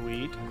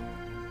 Sweet.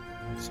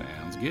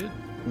 Sounds good.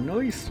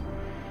 Nice.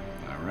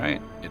 All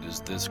right, it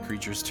is this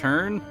creature's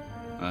turn.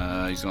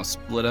 He's going to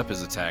split up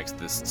his attacks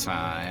this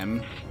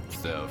time.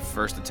 So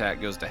first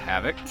attack goes to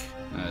Havoc.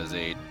 That is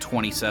a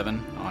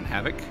 27 on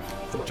Havoc,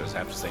 which I just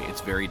have to say,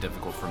 it's very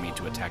difficult for me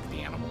to attack the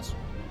animals.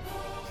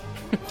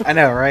 I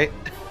know, right?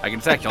 I can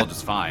attack y'all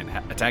just fine.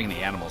 Attacking the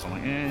animals, I'm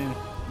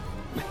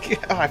like,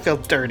 Oh, I feel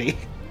dirty.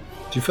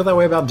 Do you feel that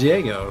way about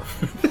Diego?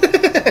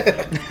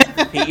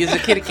 He is a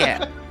kitty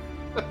cat.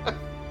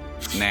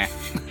 nah.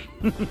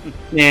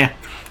 Yeah.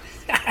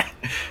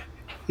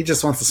 He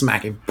just wants to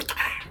smack him.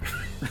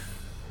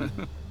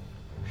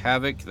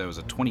 Havoc, that was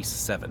a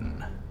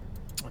 27.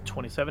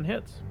 27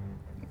 hits.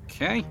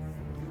 Okay.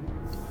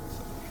 So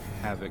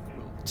Havoc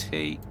will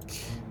take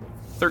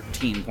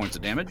 13 points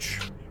of damage.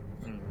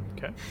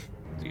 Okay.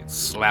 He gets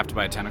slapped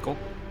by a tentacle.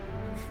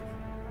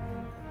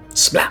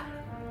 Slap.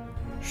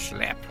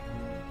 Slap.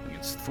 He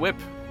gets Thwip.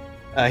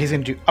 He's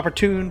going to do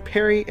opportune,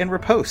 parry, and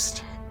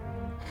riposte.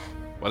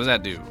 What does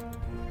that do?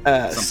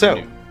 So,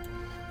 Something new.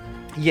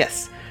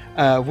 yes.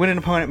 When an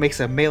opponent makes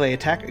a melee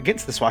attack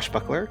against the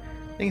swashbuckler,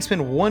 they can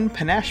spend 1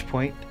 panache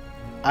point.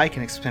 I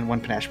can expend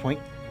 1 panache point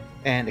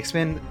and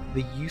expend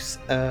the use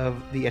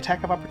of the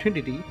attack of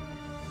opportunity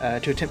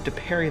to attempt to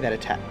parry that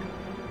attack.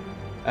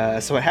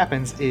 So what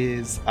happens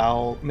is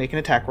I'll make an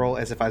attack roll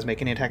as if I was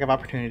making an attack of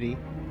opportunity.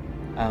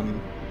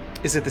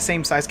 Is it the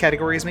same size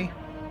category as me?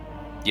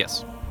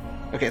 Yes.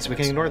 Okay, so we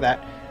can ignore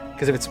that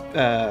because if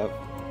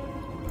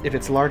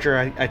it's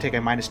larger, I take a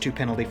 -2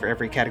 penalty for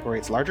every category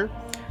it's larger.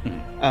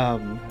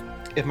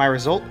 If my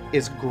result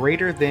is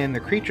greater than the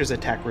creature's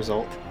attack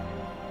result,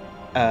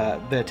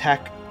 the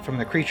attack from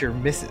the creature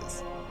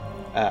misses.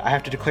 I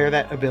have to declare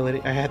that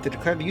ability. I have to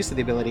declare the use of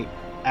the ability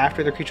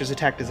after the creature's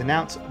attack is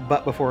announced,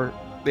 but before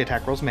the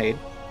attack roll's made.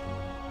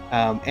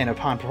 And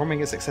upon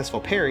performing a successful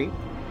parry,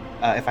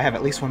 if I have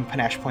at least one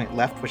panache point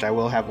left, which I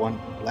will have one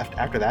left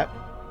after that,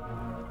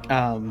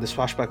 the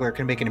swashbuckler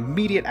can make an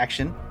immediate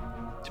action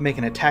to make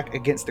an attack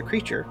against the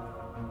creature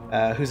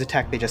whose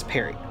attack they just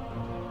parried,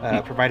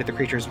 provided the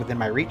creature is within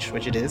my reach,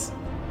 which it is.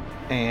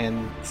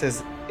 And it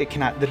says it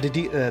cannot. The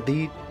deed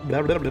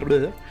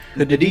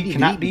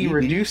cannot be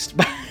reduced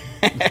by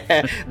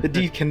the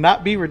deed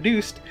cannot be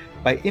reduced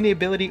by any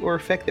ability or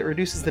effect that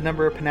reduces the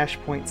number of panache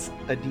points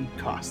a deed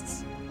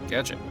costs.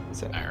 Gotcha.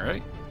 So, all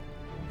right.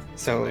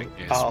 So I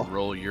guess I'll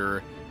roll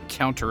your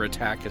counter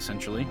attack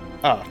essentially.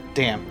 Oh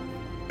damn!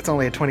 It's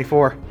only a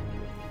 24.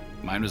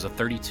 Mine was a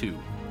 32.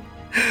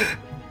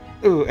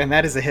 Ooh, and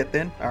that is a hit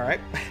then. All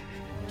right.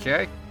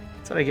 Okay.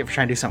 That's what I get for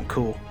trying to do something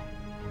cool.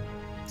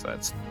 So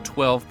that's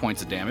 12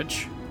 points of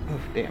damage. Oh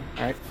damn!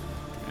 All right.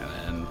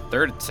 And then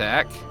third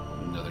attack,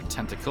 another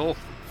tentacle.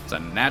 It's a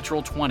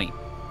natural 20.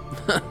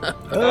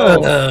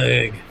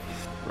 Ugh.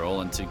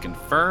 Rolling to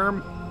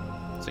confirm.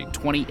 It's a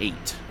 28.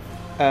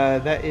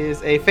 That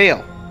is a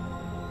fail.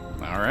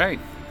 All right.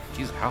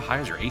 Jeez, how high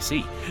is your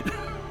AC?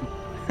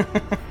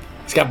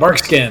 He's got bark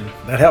skin.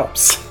 That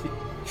helps.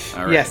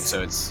 All right. Yes.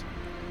 So it's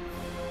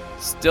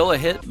still a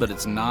hit, but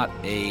it's not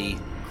a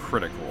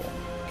critical.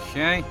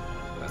 Okay.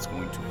 That's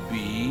going to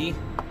be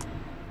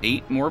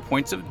 8 more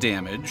points of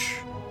damage,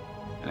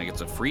 and it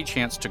gets a free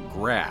chance to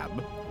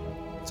grab.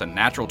 It's a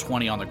natural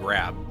 20 on the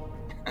grab.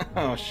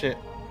 Oh shit.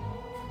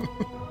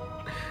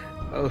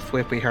 Oh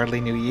Thwip, we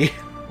hardly knew ye.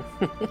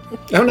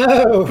 Oh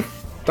no!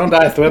 Don't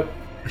die, Thwip.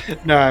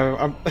 No,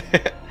 I'm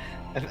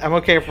I'm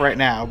okay for right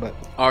now, but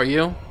Are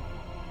you?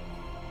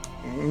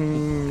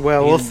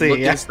 well, we'll He's see.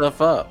 looking Yeah,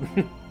 stuff up.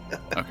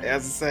 Okay.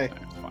 as I say.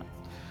 That's fine.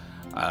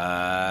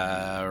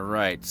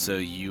 Right, so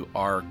you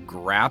are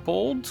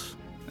grappled.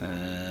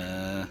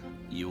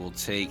 You will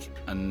take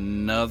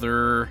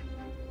another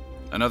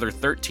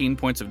 13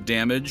 points of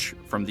damage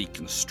from the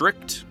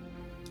constrict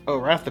Oh,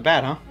 right off the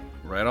bat, huh?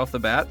 right off the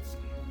bat.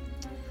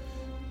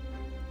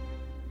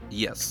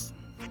 Yes.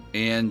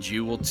 And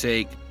you will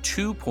take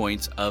 2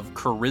 points of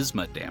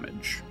charisma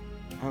damage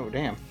Oh,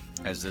 damn.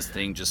 as this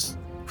thing just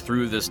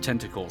through this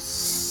tentacle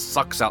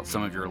sucks out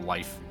some of your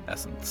life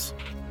essence.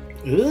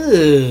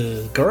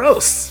 Ugh,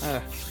 gross.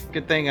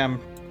 Good thing I'm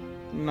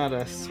not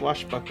a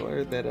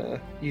swashbuckler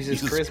that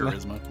uses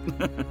charisma.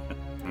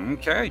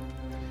 Okay.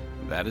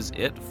 That is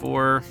it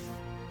for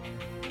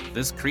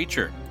this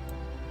creature.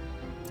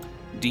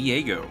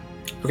 Diego.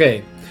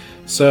 Okay,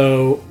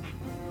 so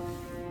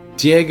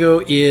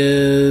Diego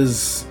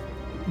is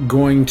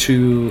going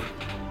to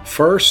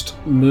first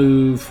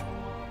move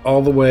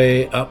all the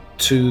way up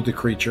to the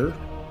creature.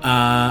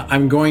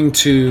 I'm going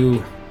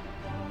to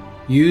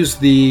use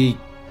the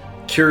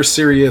Cure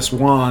Serious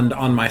wand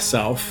on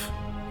myself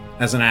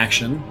as an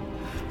action.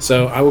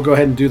 So I will go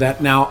ahead and do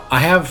that. Now, I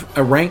have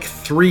a rank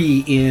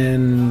 3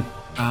 in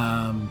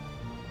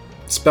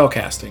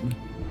spellcasting,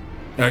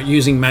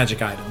 using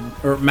magic item,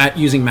 or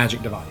using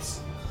magic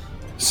device.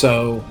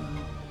 So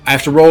I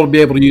have to roll to be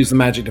able to use the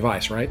magic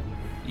device, right?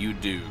 You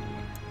do.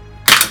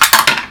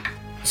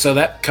 So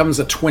that comes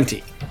a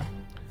 20.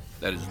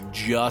 That is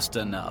just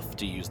enough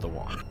to use the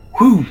wand.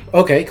 Whew.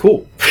 Okay,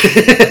 cool.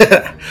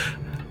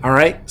 All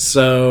right,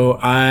 so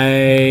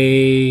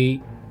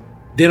I'm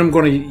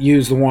going to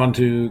use the wand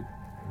to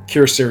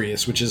Cure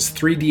Serious, which is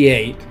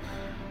 3d8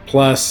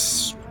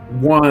 plus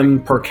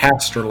 1 per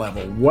caster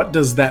level. What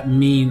does that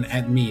mean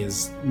at me?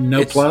 Is no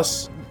It's-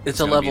 plus? It's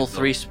a gonna level be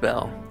 3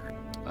 spell.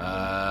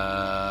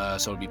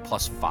 So it would be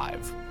plus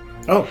 5.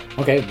 Oh,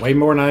 okay, way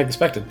more than I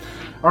expected.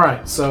 All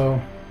right, so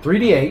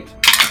 3d8.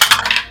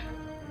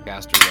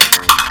 Caster level.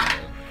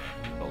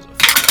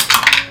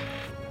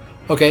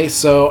 Okay,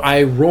 so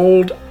I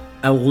rolled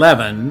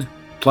 11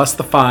 plus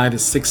the 5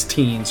 is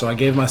 16, so I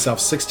gave myself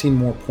 16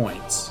 more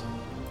points.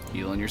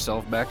 Healing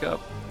yourself back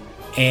up.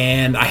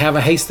 And I have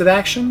a hasted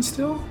action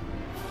still?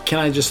 Can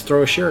I just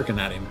throw a shuriken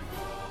at him?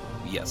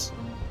 Yes.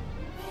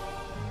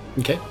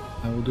 Okay,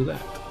 I will do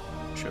that.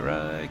 Sure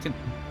I can.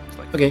 It's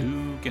like Okay.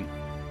 you can.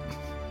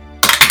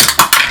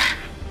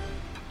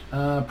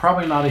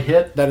 Probably not a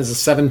hit. That is a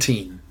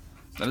 17.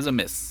 That is a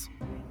miss.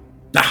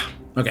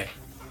 Okay.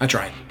 I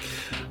tried.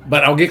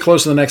 But I'll get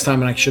closer the next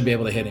time and I should be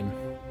able to hit him.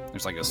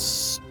 There's like a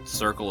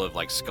circle of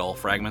like skull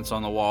fragments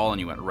on the wall, and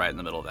you went right in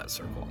the middle of that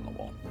circle on the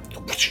wall.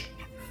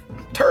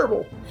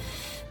 Terrible.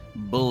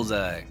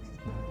 Bullseye.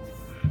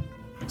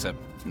 Except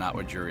not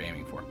what you're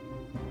aiming for.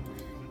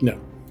 No.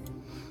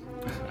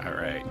 All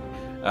right.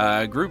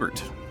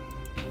 Grubert.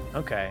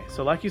 Okay,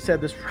 so like you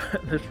said, this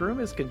room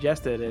is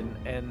congested,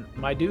 and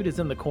my dude is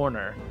in the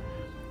corner,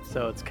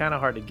 so it's kind of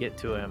hard to get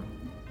to him.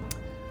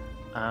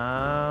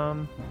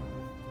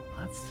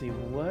 Let's see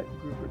what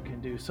Gruber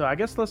can do. So I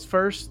guess let's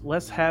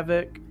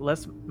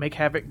make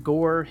Havoc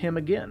gore him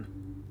again.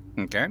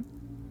 Okay.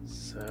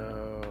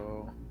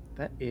 So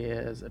that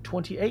is a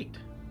 28.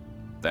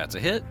 That's a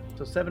hit.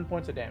 So 7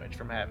 points of damage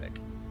from Havoc.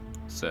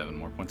 7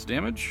 more points of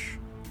damage.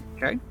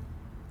 Okay.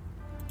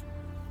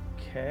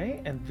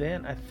 Okay, and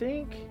then I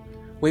think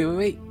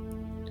Wait.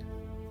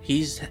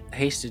 He's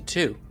hasted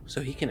too, so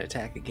he can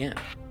attack again.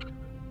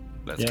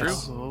 That's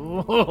Yes.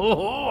 true.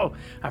 Oh,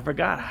 I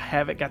forgot.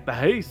 Havoc got the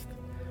haste.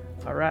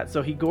 All right,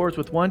 so he gores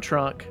with one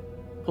trunk,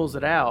 pulls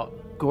it out,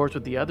 gores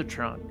with the other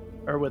trunk,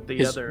 or with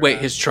the other.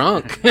 His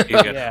trunk.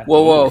 Yeah.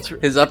 Whoa! It's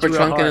His upper real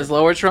trunk and hard. his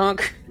lower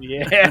trunk.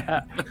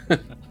 Yeah.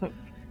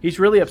 He's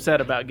really upset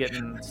about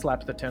getting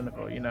slapped with the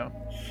tentacle, you know.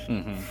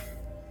 Mm-hmm.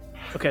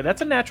 Okay,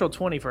 that's a natural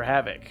 20 for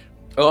Havoc.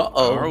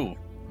 Oh,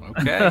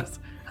 okay.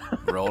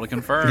 Roll to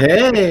confirm.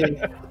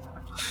 Hey.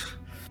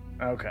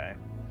 Okay.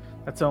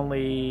 That's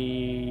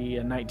only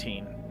a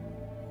 19.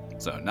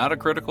 So not a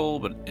critical,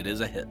 but it is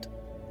a hit,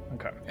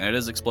 Okay. and it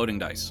is exploding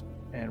dice.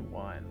 And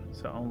 1.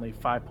 So only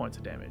 5 points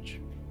of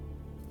damage.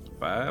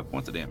 5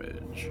 points of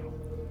damage.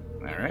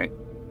 All right.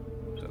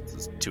 So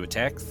that's 2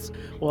 attacks.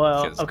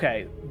 Well, Because-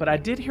 okay. But I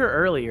did hear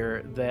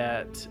earlier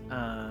that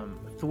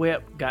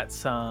Thwip got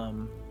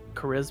some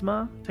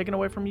charisma taken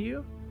away from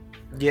you.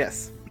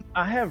 Yes.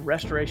 I have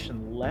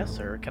Restoration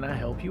Lesser. Can I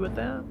help you with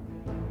that?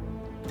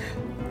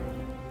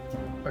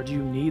 Or do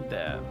you need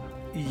that?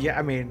 Yeah,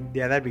 I mean,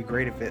 yeah, that'd be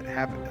great if it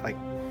happened. Like,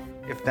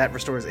 if that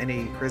restores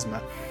any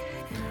charisma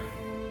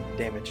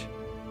damage.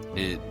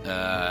 It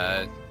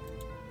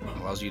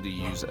allows you to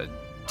use a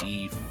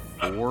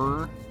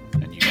D4,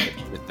 and you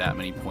get that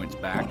many points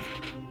back.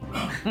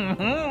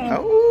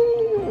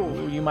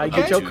 Oh, You might get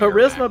Okay. your To your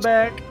charisma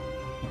max.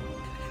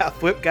 back.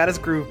 Flip got his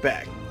groove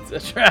back.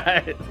 That's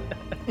right.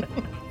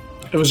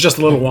 It was just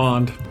a little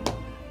wand.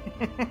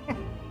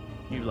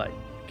 You like,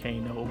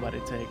 can't nobody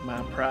take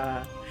my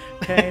pride.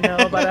 Can't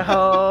nobody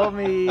hold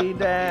me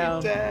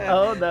down. down.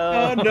 Oh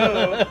no.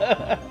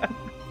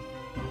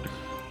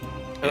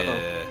 Oh,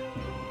 no.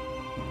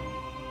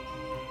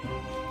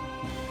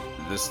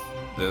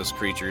 This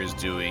creature is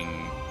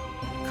doing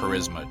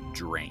charisma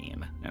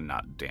drain and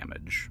not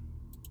damage.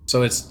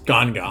 So it's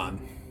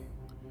gone.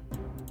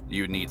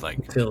 You need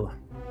like Till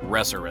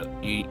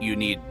you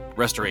need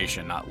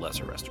restoration, not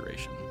lesser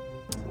restoration,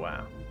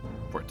 Wow.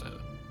 for it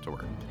to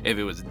work. If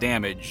it was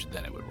damage,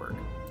 then it would work.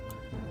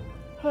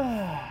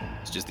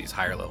 It's just these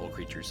higher level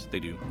creatures. They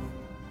do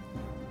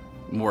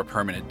more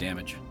permanent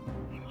damage.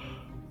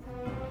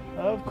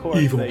 Of course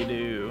Evil. they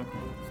do.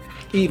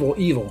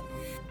 evil.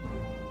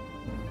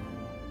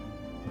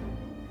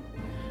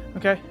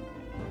 Okay.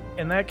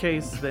 In that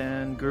case,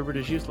 then Grubert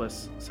is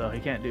useless, so he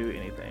can't do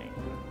anything.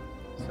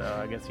 So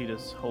I guess he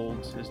just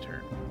holds his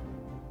turn.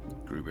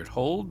 Grubert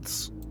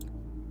holds.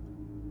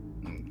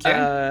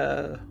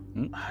 Okay.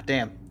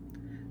 Damn.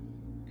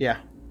 Yeah.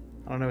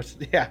 I don't know.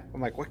 Yeah.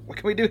 I'm like, what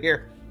can we do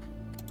here?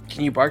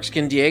 Can you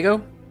barkskin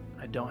Diego?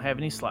 I don't have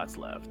any slots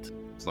left.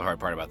 It's the hard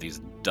part about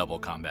these double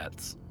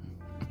combats.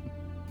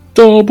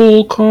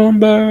 Double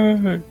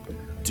combat.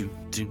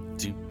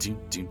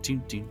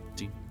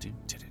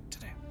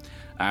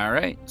 All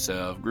right,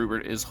 so if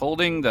Grubert is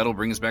holding, that'll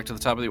bring us back to the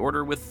top of the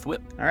order with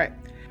Thwip. All right.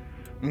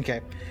 Okay.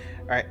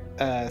 All right.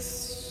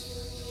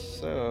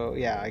 So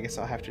yeah, I guess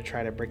I'll have to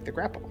try to break the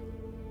grapple.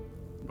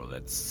 Well,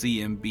 that's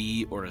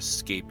CMB or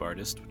Escape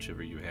Artist,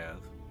 whichever you have.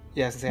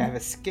 Yeah, I was gonna say I have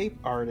Escape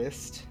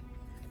Artist.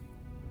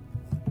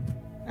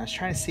 I was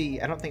trying to see.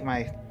 I don't think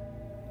my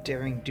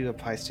Daring Do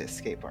applies to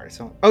Escape Artist.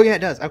 So, oh yeah, it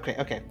does.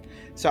 Okay.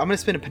 So I'm gonna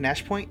spend a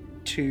panache point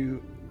to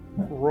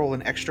roll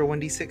an extra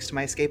 1d6 to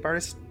my Escape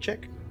Artist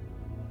check.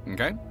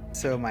 Okay.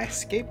 So my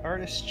Escape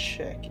Artist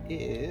check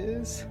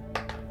is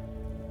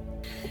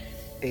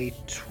a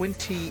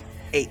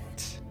 28.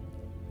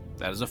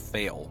 That is a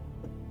fail.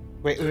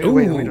 Wait,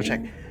 don't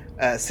check.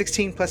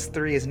 16 plus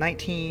 3 is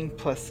 19,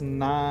 plus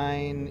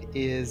 9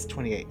 is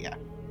 28, yeah.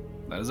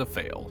 That is a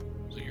fail.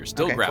 So you're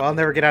still Okay, well, I'll grappled.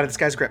 never get out of this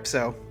guy's grip,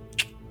 so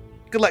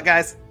good luck,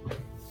 guys.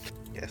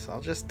 Guess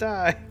I'll just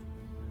die.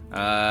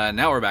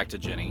 Now we're back to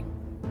Jenny.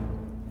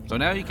 So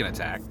now you can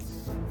attack.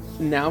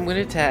 Now I'm going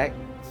to attack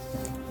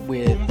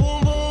with.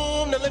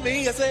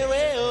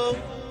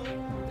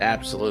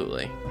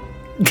 Absolutely.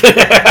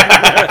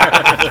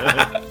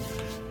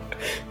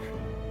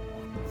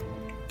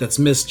 That's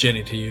Miss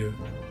Jenny to you.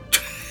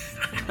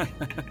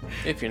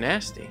 If you're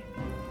nasty.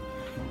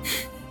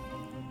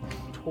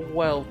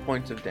 12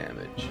 points of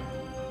damage.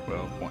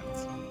 12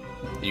 points.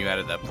 You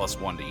added that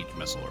 +1 to each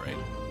missile, right?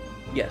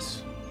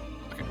 Yes.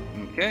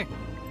 Okay.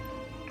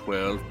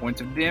 12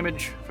 points of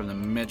damage from the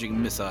magic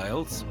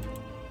missiles.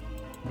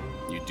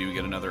 You do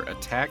get another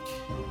attack.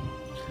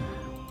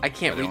 I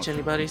can't I don't- reach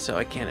anybody, so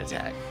I can't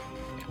attack.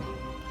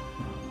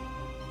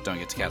 Don't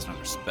get to cast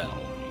another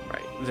spell.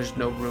 Right. There's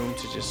no room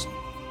to just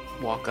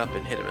walk up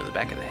and hit him in the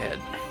back of the head.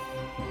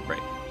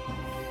 Right.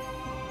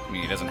 I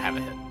mean, he doesn't have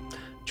a hit.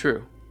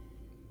 True.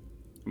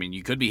 I mean,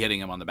 you could be hitting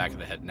him on the back of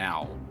the head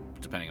now,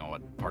 depending on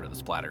what part of the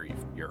splatter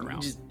you're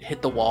around. Just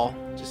hit the wall.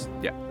 Just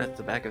Yeah. That's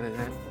the back of the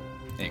head.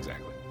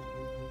 Exactly.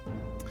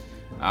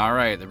 All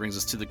right, that brings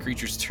us to the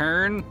creature's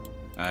turn.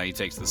 He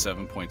takes the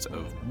 7 points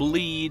of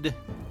bleed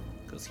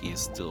because he is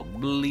still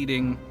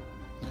bleeding.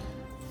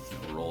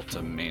 Roll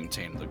to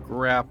maintain the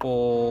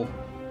grapple.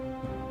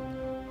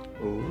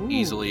 Ooh.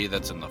 Easily,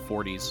 that's in the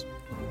 40s.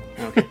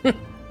 Okay.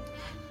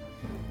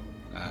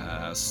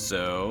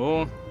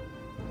 So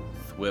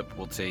Thwip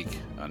will take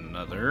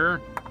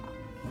another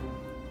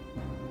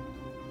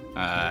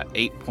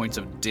 8 points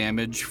of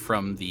damage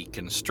from the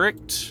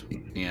constrict,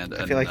 and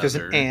I feel like there's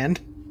an and.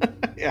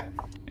 Yeah.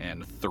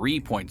 And 3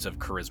 points of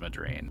charisma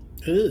drain.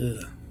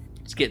 Ugh.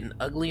 It's getting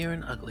uglier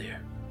and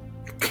uglier.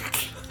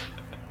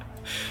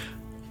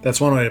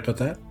 That's one way to put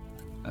that.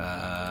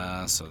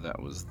 So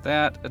that was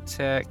that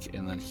attack,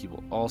 and then he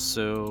will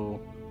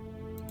also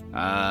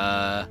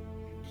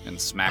and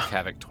smack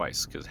Havoc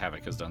twice, because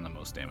Havoc has done the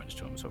most damage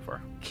to him so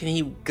far. Can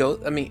he go?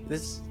 I mean,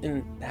 this is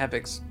in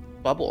Havoc's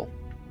bubble.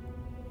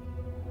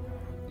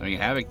 I mean,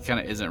 Havoc kind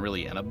of isn't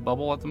really in a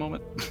bubble at the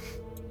moment.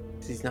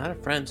 He's not a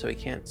friend, so he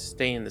can't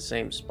stay in the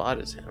same spot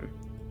as him.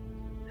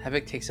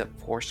 Havoc takes up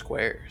 4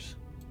 squares.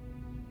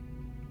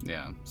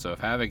 Yeah, so if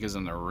Havoc is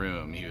in the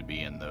room, he would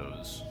be in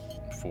those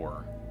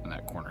 4 in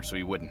that corner, so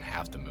he wouldn't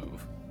have to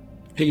move.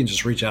 He can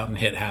just reach out and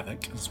hit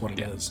Havoc. That's what it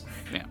Yeah. is.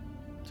 Yeah,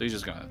 so he's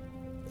just gonna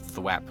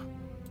thwap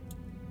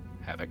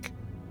Havoc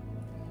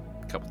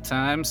a couple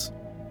times.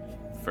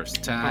 First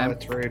Oh, time,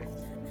 that's rude.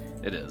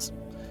 it is.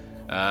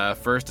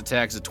 First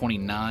attack is a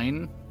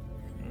 29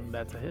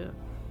 That's a hit.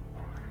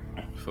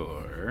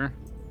 for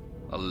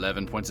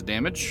 11 points of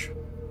damage.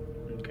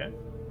 Okay.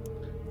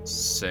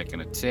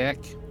 Second attack,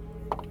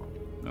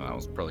 oh, I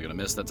was probably gonna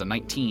miss. That's a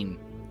 19.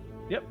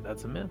 Yep,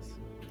 that's a miss.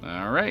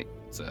 All right,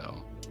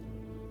 so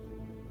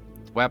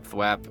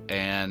thwap,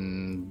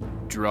 and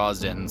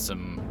draws in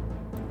some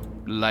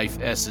life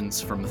essence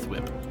from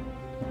Thwip.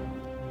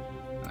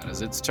 That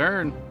is its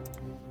turn.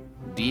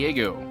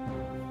 Diego.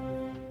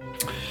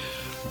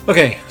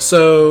 Okay,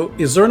 so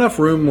is there enough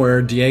room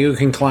where Diego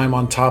can climb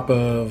on top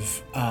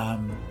of,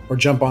 or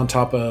jump on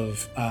top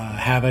of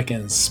Havoc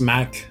and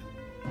smack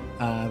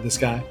this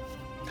guy?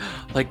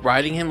 Like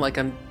riding him like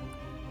I'm...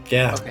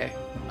 Yeah. Okay,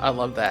 I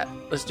love that.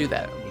 Let's do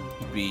that.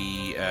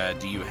 Be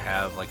do you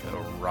have like a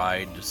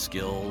ride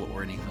skill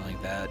or anything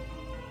like that?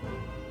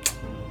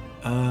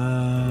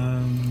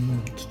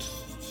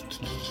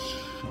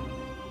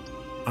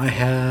 I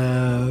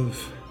have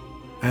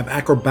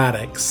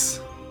acrobatics,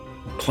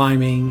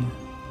 climbing,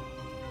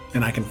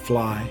 and I can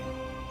fly.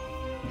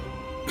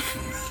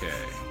 Okay.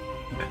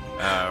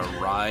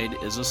 Ride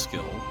is a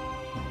skill.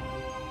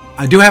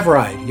 I do have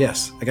ride,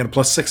 yes. I got a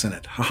 +6 in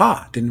it.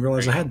 Haha, didn't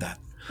realize I had that.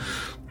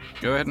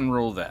 Go ahead and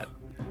roll that.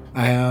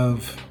 I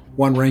have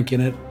 1 rank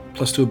in it,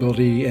 +2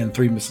 ability, and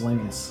 3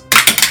 miscellaneous.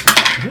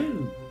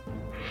 Woo.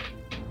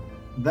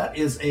 That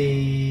is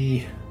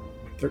a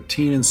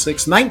 13 and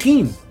 6,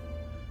 19.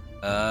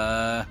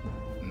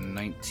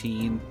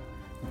 19.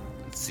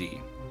 Let's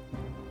see.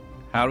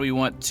 How do we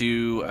want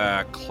to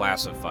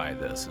classify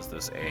this? Is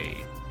this a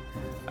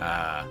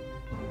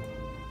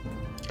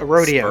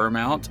rodeo? spur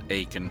mount,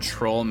 a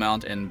control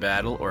mount in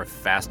battle, or a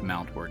fast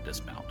mount or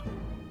dismount?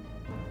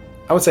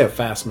 I would say a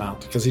fast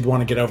mount because he'd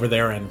want to get over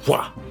there and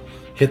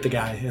hit the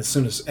guy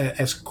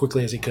as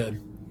quickly as he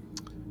could.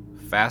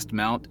 Fast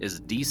mount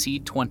is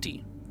DC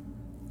 20.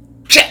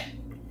 Shit!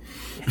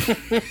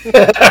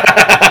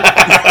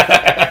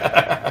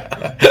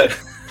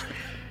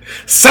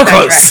 So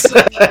close.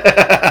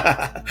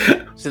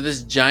 So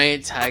this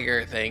giant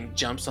tiger thing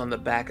jumps on the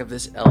back of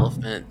this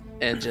elephant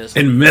and just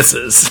And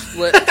misses.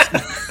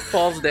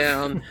 falls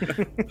down.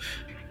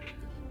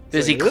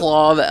 Does he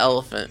claw the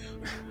elephant?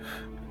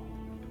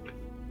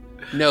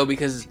 No,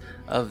 because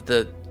of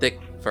the thick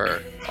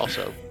fur.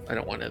 Also, I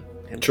don't want him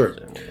to Sure. lose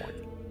it anymore.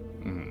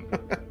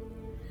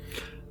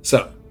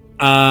 So,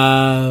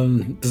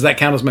 does that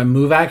count as my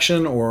move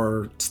action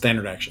or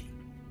standard action?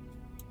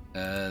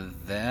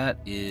 That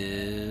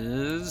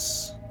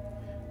is...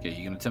 Okay,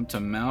 you can attempt to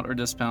mount or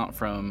dismount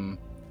from...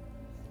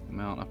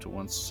 Mount up to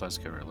one size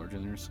category larger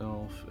than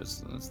yourself.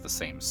 It's the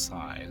same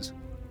size.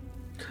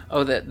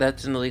 Oh,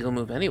 that's an illegal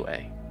move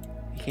anyway.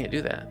 You can't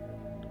do that.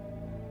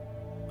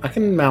 I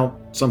can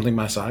mount something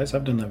my size.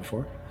 I've done that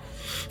before.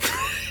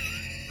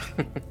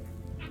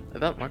 I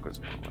thought Mark was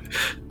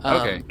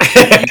Okay. You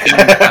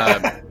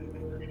can,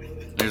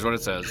 here's what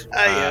it says.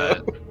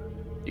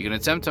 You can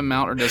attempt to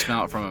mount or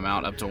dismount from a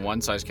mount up to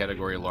one size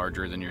category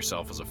larger than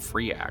yourself as a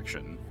free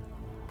action,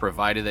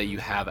 provided that you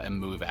have a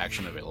move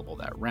action available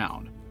that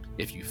round.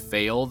 If you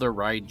fail the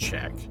ride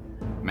check,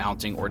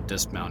 mounting or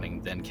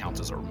dismounting then counts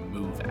as a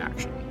move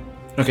action.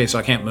 Okay, so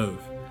I can't move.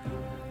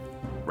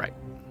 Right.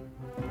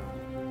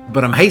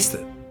 But I'm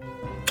hasted.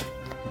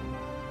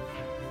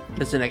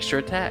 It's an extra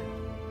attack.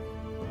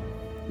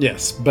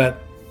 Yes,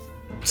 but...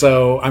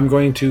 So I'm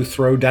going to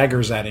throw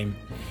daggers at him.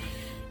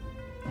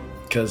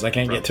 Because I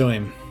can't get to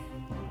him.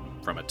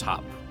 From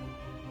atop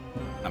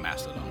a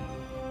mastodon.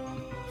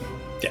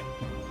 Yeah.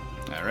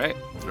 Alright,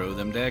 throw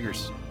them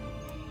daggers.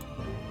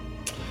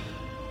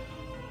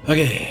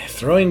 Okay,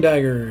 throwing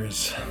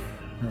daggers.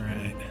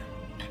 Alright.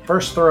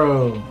 First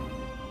throw.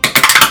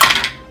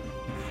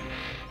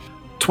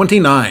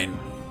 29.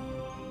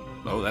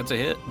 Oh, that's a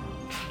hit.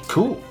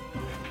 Cool.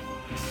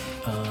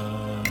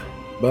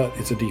 But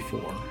it's a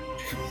D4.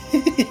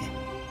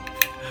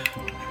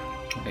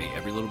 Hey,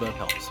 every little bit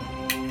helps.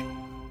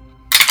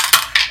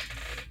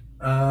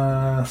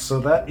 So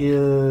that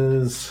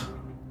is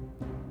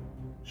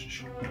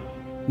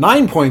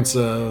 9 points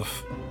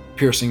of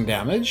piercing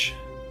damage.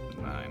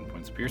 9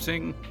 points of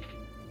piercing.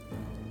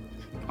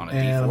 On a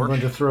And D4. I'm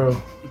going to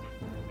throw.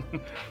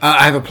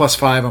 I have a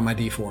 +5 on my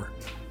D4.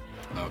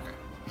 Okay.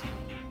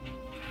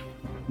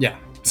 Yeah.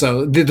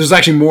 So there's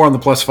actually more on the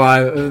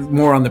 +5,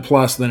 more on the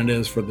plus than it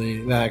is for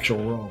the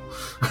actual roll.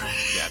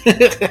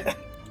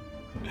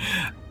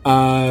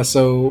 Yeah.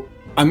 So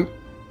I'm.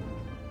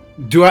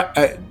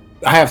 I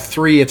have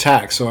 3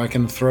 attacks, so I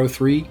can throw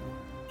 3.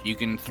 You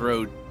can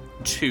throw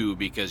 2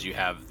 because you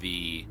have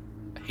the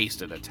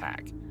hasted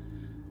attack.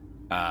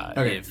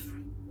 Okay.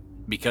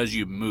 Because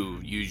you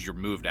use your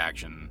moved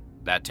action,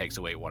 that takes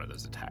away one of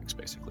those attacks,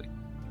 basically.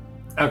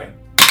 Okay.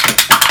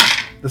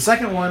 The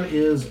second one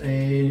is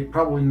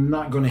probably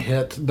not going to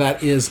hit.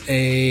 That is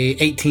a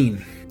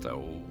 18. So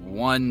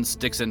one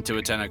sticks into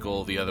a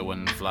tentacle, the other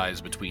one flies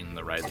between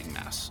the writhing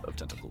mass of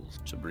tentacles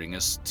to bring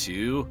us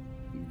to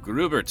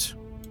Grubert.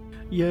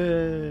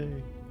 Yay!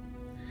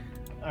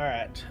 All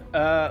right,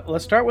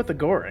 let's start with the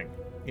goring.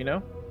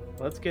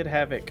 Let's get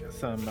Havoc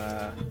some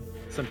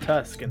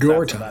tusk and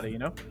Gore somebody.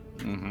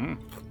 Mm-hmm.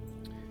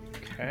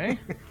 Okay.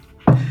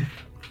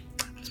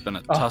 It's been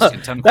a tusk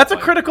and tentacle That's a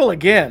fight. critical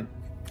again.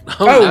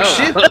 Oh,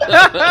 shit!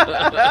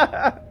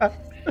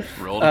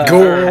 Rolled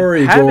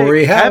Gory,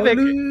 Havoc-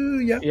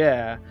 hallelujah.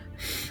 Yeah.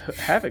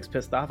 Havoc's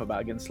pissed off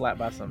about getting slapped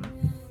by some.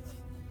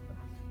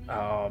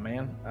 Oh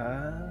man.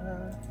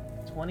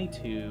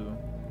 22.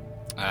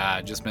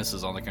 just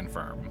misses on the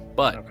confirm.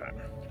 But Okay.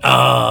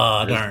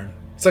 Ah, darn.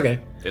 It's okay.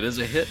 it is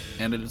a hit,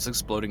 and it is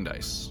exploding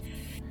dice.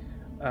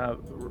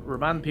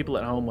 Remind people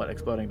at home what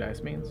exploding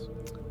dice means.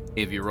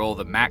 If you roll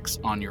the max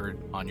on your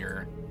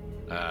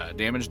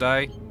damage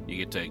die, you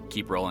get to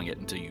keep rolling it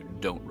until you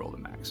don't roll the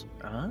max.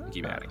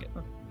 Keep adding it.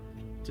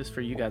 Just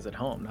for you guys at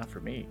home, not for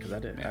me, because I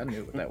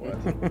knew what that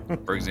was.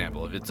 For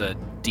example, if it's a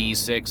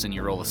D6 and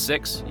you roll a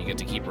 6, you get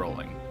to keep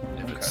rolling.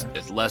 If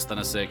it's less than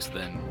a 6,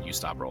 then you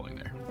stop rolling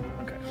there.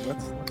 Okay,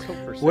 let's hope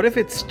for. What if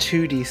it's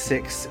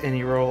 2d6 and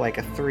you roll like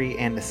a 3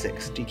 and a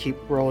 6? Do you keep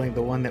rolling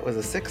the one that was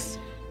a 6?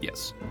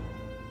 Yes.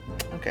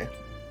 Okay.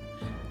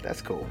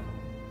 That's cool.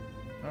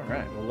 All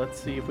right. Well, let's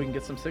see if we can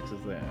get some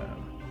 6s then.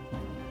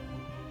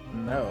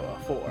 No, a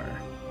 4.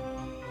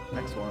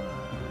 Next one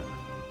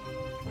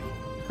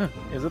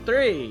is a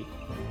 3.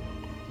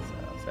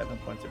 So 7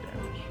 points of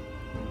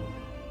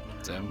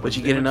damage. but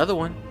you get another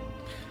one.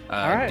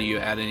 Alright. Do you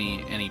add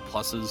any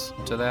pluses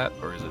to that,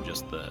 or is it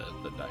just the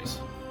dice?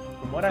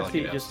 From what I I feel like see,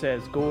 it it just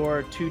does. says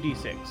gore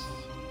 2d6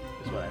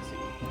 is what I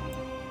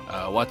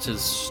see. What's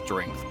his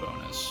strength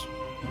bonus?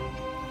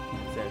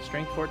 It says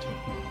strength 14.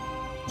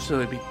 So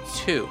it'd be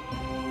 2.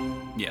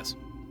 Yes,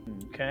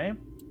 Okay.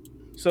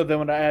 So then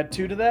would I add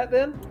 2 to that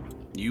then?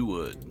 you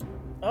would.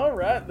 All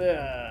right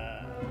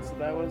then. So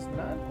that was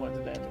 9 points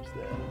of damage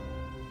then.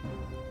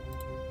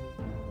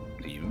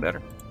 Even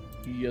better.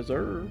 Yes,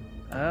 sir.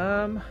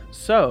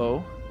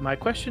 So my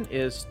question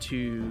is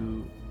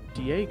to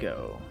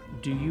Diego.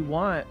 Do you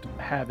want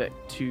Havoc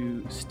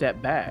to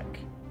step back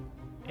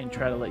and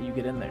try to let you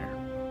get in there?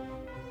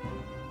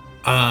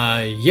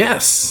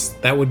 Yes.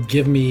 That would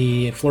give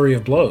me a flurry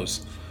of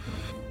blows.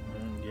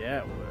 Yeah,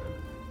 it would.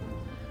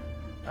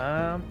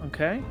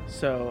 Okay.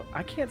 So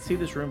I can't see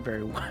this room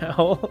very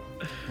well.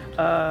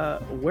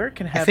 Where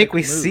can Havoc I think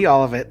we move? see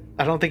all of it.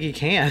 I don't think you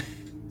can.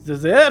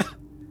 Is it?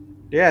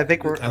 Yeah, I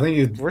think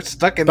we're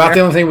stuck in About the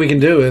there. only thing we can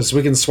do is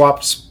we can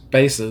swap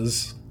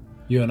spaces,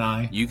 you and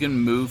I. You can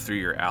move through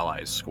your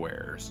allies'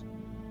 squares.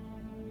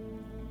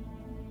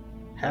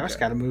 Havoc's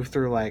got to move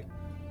through like.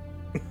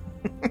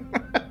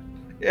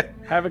 Yeah.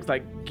 Havoc's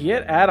like,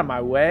 get out of my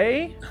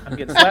way! I'm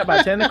getting slapped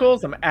by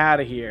tentacles. I'm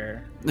out of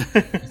here.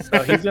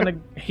 So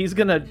he's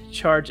gonna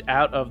charge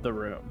out of the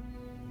room.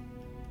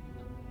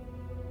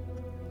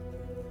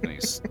 And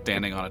he's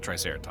standing on a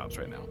triceratops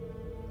right now.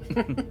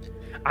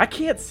 I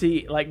can't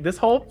see. Like this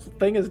whole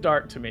thing is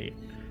dark to me,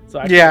 so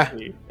I Yeah. can't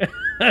see.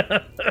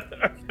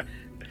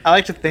 I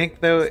like to think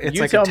though it's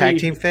You like tell a tag me-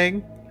 team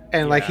thing,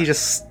 and like he Yeah.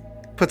 just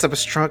puts up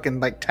his trunk and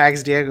like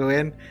tags Diego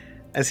in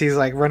as he's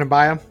like running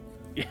by him.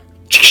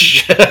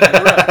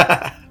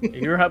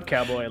 You're up,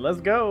 cowboy. Let's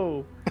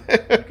go.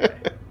 Okay.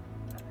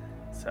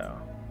 So,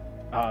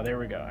 there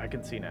we go. I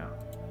can see now.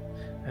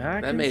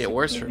 That made it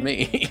worse for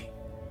me.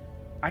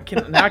 I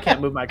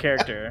can't move my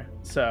character.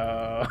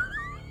 So,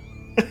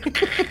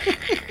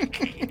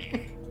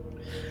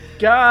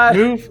 God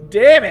Move.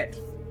 damn it!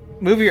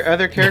 Move your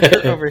other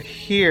character over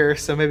here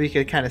so maybe you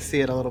could kind of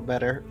see it a little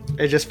better.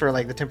 It's just for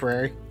like the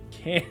temporary.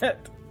 Can't.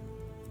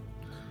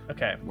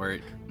 Okay, Where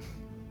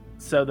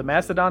so the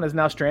mastodon is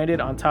now stranded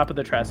on top of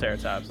the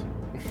triceratops.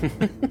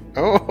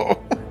 Oh,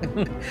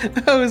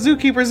 oh,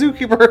 zookeeper!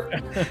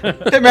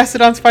 That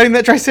mastodon's fighting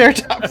that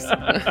triceratops.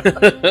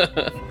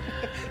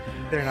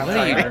 They're not What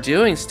are you fighting.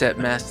 doing, Step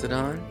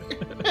Mastodon?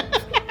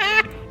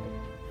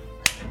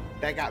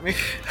 That got me.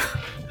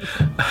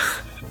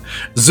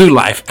 Zoo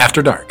life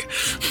after dark.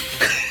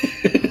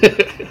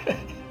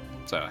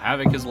 so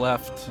Havoc has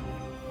left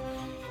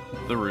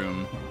the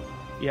room.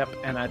 Yep,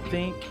 and I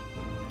think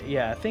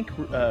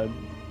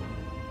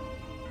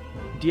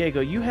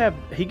Diego,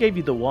 he gave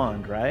you the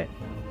wand, right?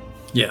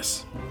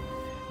 Yes.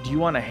 Do you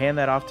want to hand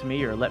that off to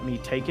me or let me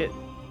take it?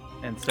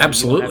 And so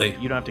Absolutely.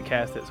 You don't have to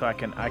cast it, so I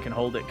can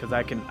hold it because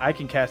I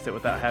can cast it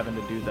without having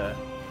to do the.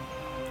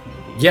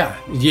 Yeah,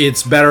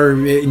 it's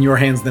better in your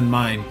hands than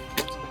mine.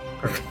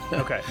 Perfect.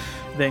 Okay.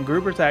 Then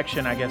Gruber's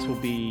action, I guess, will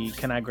be,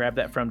 can I grab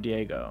that from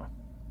Diego?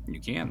 You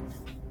can.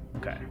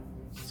 Okay.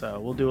 So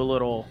I'll do a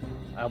little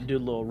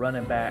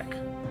running back.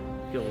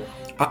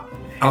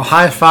 I'll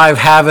high five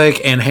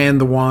Havoc and hand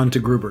the wand to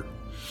Gruber.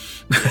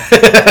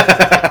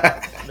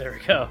 There we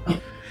go.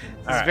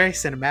 It's very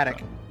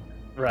cinematic.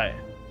 Right.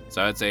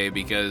 So I'd say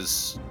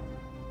because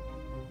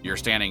you're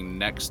standing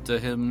next to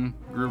him,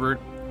 Gruber,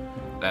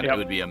 that it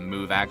would be a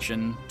move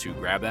action to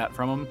grab that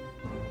from him.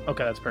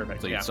 Okay, that's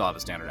perfect. So you still have a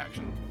standard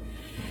action.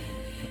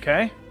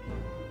 Okay.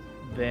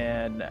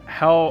 Then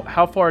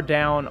how far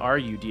down are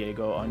you,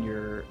 Diego, on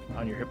your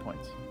hit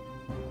points?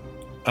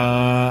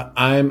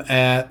 I'm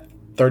at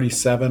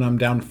 37. I'm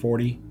down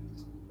 40.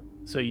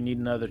 So you need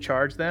another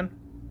charge then?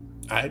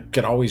 I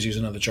could always use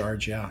another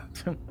charge, yeah.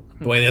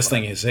 The way this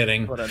thing is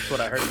hitting. That's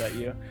what I heard about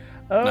you.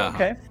 Oh, No.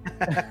 okay.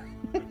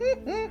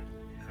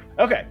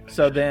 Okay,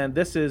 so then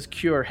this is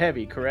Cure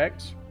Heavy,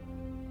 correct?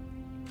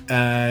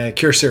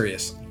 Cure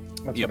Serious.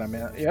 That's Yep. what I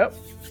meant. Yep.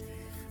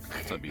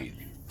 So it'd be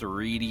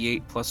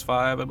 3d8 plus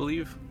 5, I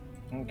believe.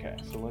 Okay,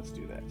 so let's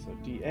do that. So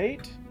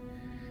D8.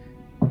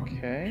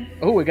 Okay.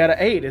 Oh, we got an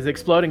 8. Is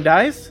exploding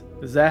dice?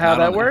 Is that how Not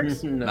that on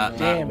works? No.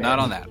 Damn it. Not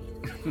on that.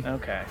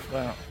 Okay,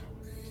 well.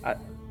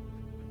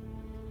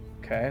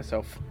 Okay,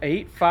 so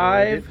 8, Would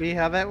 5, it be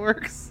how that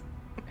works?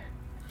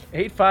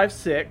 8, 5,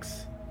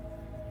 6.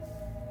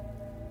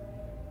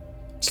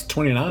 It's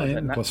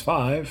 29 Not- plus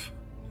 5.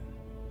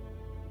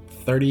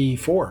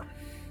 34.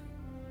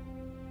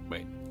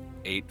 Wait,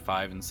 8,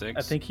 5, and 6?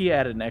 I think he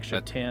added an extra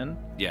That- 10.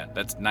 Yeah,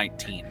 that's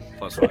 19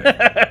 plus 5.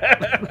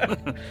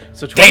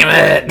 So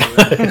Damn 24.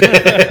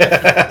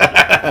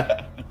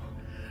 it!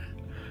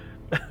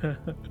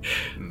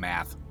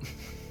 Math.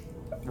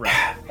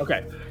 Right.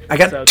 Okay. I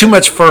got So too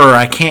much fur.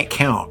 I can't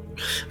count.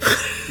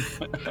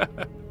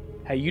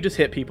 Hey, you just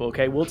hit people,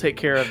 okay? We'll take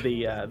care of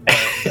the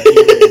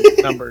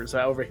numbers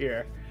over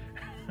here.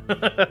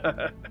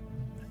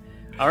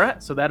 All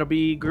right, so that'll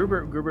be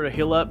Gruber. Gruber to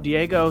heal up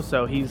Diego,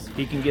 so he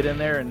can get in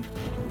there and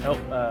help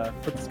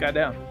put this guy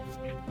down.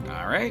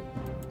 All right.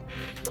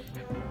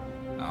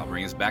 I'll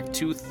bring us back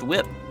to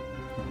Thwip.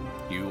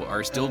 You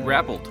are still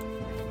grappled.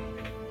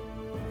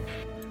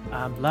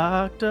 I'm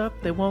locked up,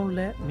 they won't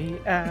let me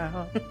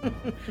out.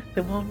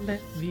 They won't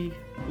let me.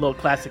 Little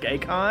classic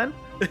Akon.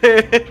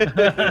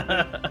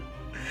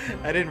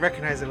 I didn't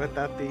recognize it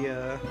without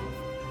the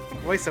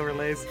voice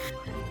overlays.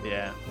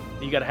 Yeah,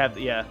 you gotta have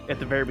at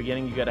the very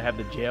beginning you gotta have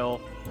the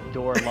jail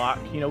door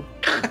locked.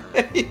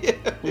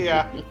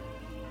 Yeah.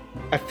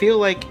 I feel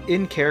like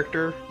in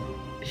character,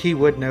 he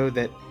would know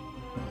that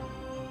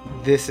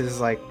this is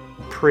like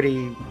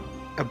pretty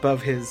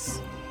above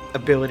his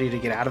ability to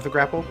get out of the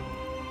grapple,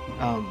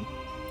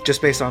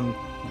 just based on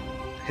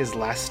his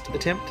last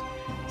attempt.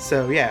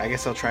 So yeah, I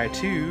guess I'll try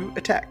to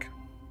attack.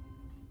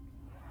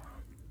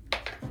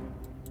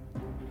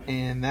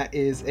 And that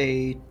is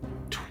a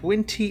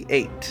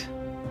 28.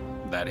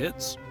 That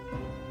hits.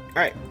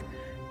 Alright,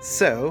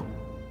 so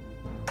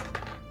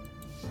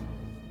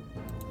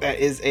that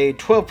is a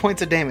 12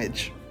 points of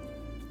damage.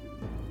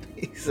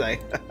 He's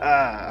like,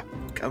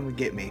 come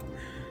get me.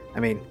 I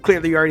mean,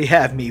 clearly you already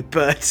have me,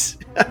 but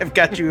I've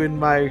got you in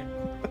my...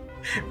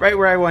 right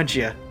where I want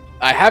you.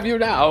 I have you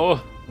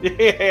now.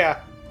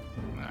 Yeah.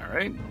 All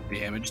right.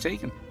 Damage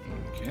taken.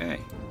 Okay.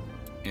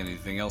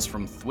 Anything else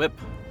from Thwip?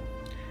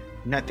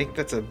 And I think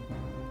that's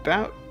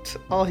about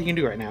all he can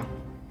do right now.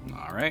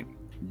 All right.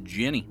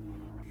 Jenny.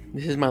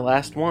 This is my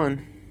last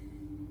one.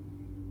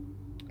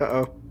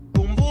 Uh-oh.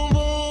 Boom, boom,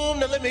 boom.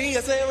 Now let me hear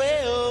you say,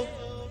 well.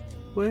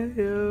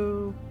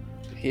 Well...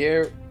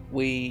 Here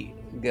we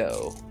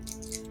go.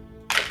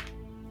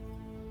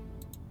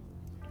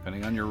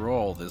 Depending on your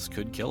roll, this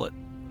could kill it.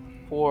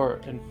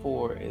 4 and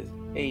 4 is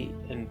 8,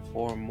 and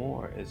 4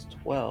 more is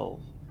 12.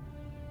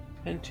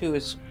 And 2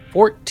 is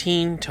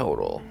 14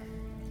 total.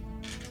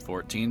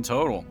 14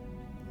 total.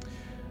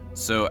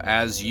 So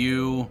as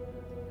you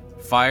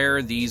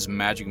fire these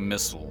magic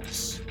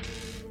missiles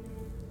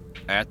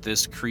at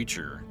this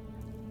creature,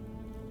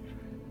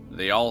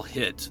 they all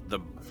hit. The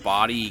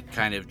body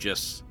kind of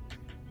just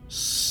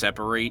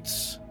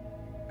separates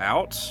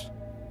out,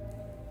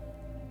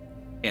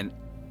 and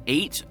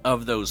 8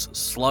 of those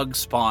slug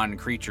spawn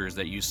creatures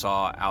that you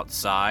saw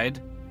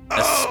outside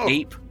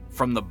escape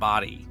from the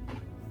body.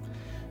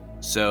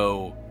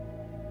 So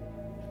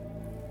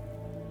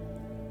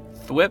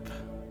Thwip,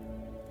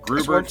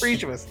 There's one Grubert, for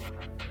each of us.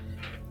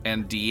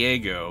 and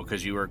Diego,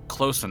 because you were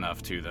close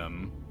enough to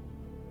them,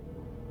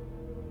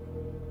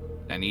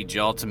 I need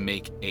y'all to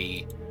make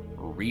a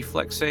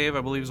reflex save,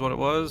 I believe is what it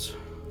was.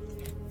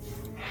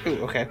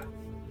 Ooh, okay.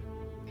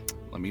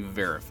 Let me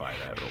verify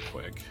that real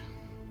quick.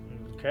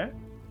 Okay.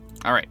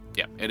 All right,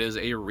 yeah, it is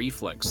a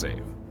reflex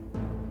save.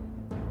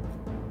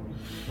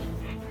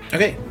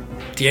 Okay.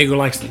 Diego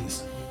likes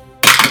these.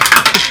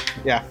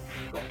 Yeah.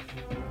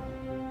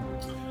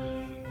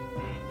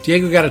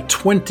 Diego got a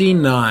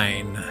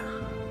 29.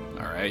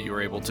 All right, you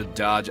were able to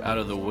dodge out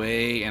of the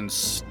way and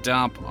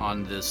stomp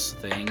on this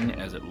thing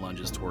as it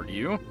lunges toward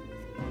you.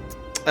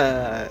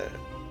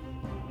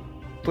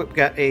 Flip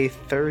got a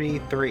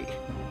 33.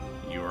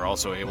 You were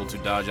also able to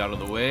dodge out of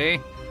the way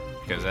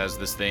because as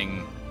this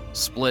thing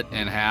split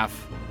in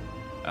half,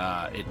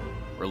 it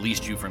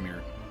released you from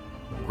your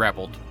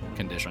grappled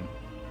condition.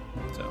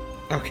 So.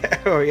 Okay.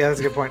 Oh, yeah, that's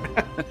a good point.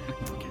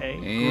 Okay.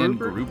 And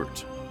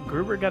Grubert.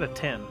 Gruber got a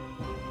 10.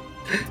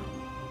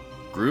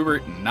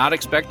 Grubert, not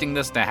expecting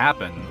this to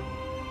happen.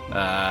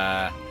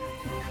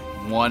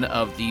 One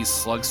of these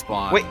slug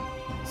spawn. Wait.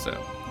 So,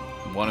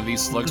 one of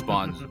these slug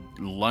spawns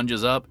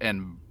lunges up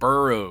and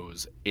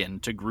burrows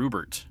into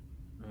Grubert.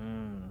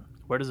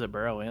 Where does it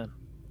burrow in?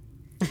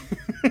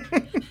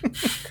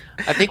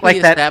 I think Like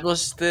we that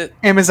established that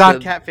Amazon the-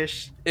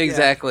 catfish.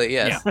 exactly.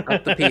 Yes,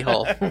 up the pee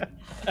hole. It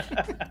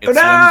Oh,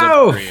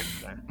 no!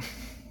 swims upstream.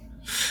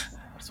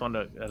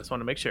 I just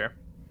wanted to make sure.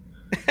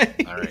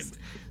 All right.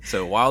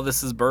 So while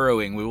this is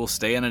burrowing, we will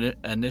stay in an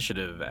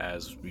initiative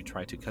as we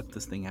try to cut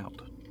this thing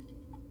out.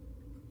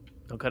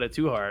 Don't cut it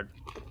too hard.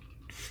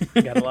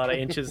 Got a lot of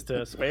inches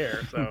to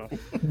spare, so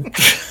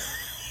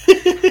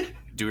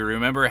Do we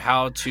remember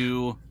how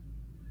to...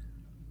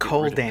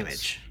 Cold rid of this?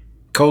 damage.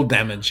 Cold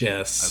damage,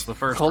 That's yes. the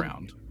first Cold-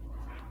 round.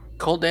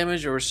 Cold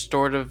damage or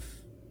restorative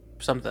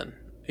something.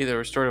 Either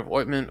restorative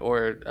ointment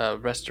or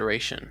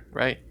restoration,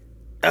 right?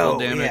 Cold Oh,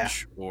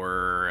 damage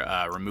or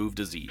remove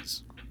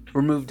disease.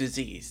 Remove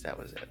disease. That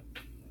was it.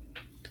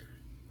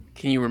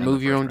 Can you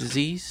remove your own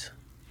disease?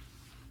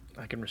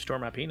 I can restore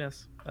my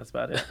penis. That's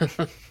about it.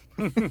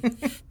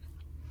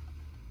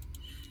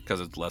 Because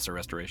it's lesser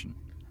restoration.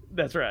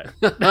 That's right.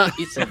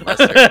 He said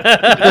lesser.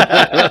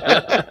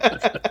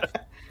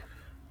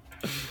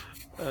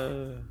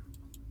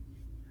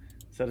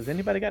 So does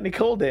anybody got any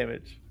cold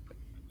damage?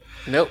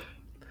 Nope.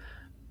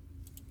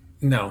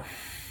 No.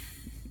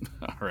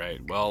 All right.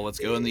 Well, let's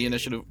go in the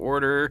initiative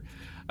order.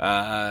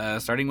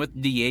 Starting with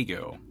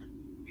Diego.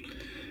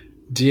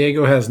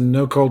 Diego has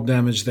no cold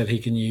damage that he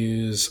can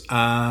use.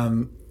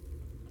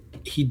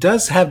 He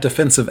does have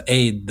defensive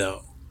aid,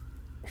 though.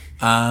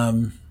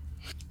 I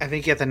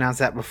think you have to announce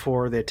that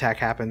before the attack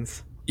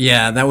happens.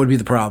 Yeah, that would be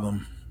the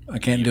problem. I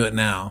can't do it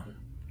now.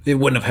 It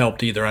wouldn't have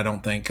helped either, I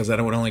don't think, because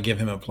that would only give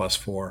him a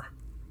 +4.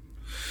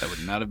 That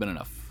would not have been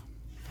enough.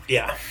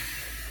 Yeah.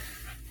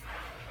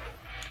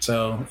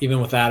 So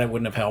even with that, it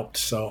wouldn't have helped.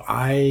 So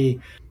I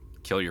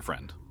Kill your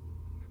friend.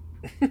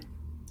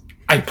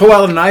 pull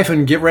out a knife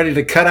and get ready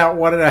to cut out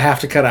what I have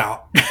to cut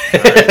out.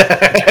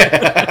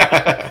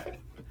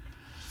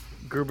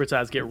 Grubert's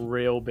eyes get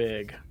real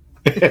big.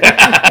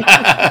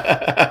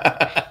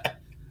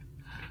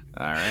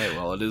 All right.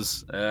 Well, it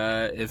is.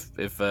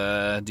 If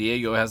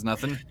Diego has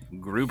nothing,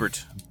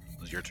 Grubert,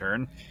 it's your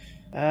turn.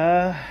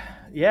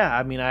 Yeah.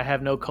 I mean, I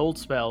have no cold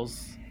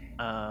spells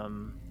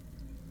to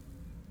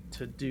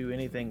do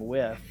anything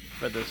with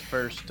for this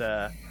first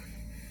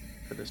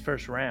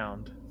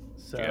round.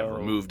 So You have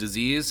remove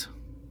disease.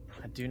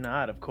 I do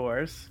not, of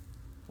course.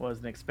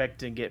 Wasn't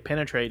expecting to get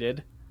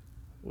penetrated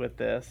with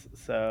this,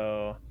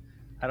 so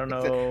I don't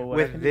know what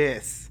I With can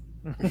this.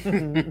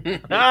 do.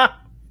 Ah!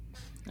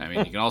 I mean,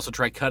 you can also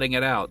try cutting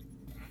it out.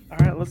 All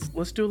right,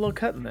 let's do a little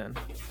cutting then.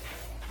 All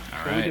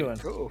What are we right. doing?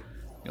 Cool.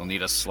 You'll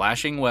need a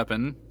slashing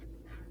weapon,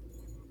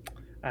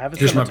 I have a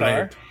Here's my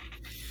scimitar. blade.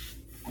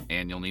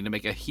 and you'll need to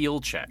make a heal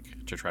check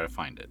to try to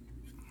find it.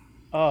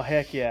 Oh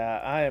heck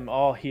yeah, I am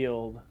all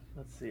healed.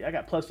 Let's see, I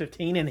got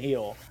 +15 in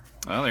heal.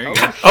 Oh, there you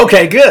go.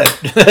 Okay, good.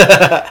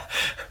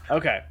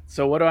 Okay,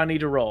 so what do I need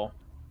to roll?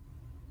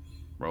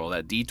 Roll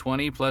that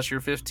d20 plus your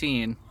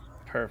 15.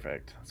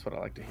 Perfect. That's what I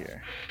like to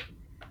hear.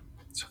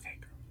 It's okay.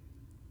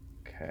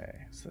 Okay,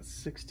 so that's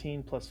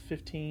 16 plus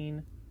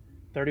 15,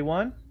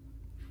 31.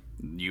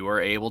 You are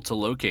able to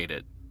locate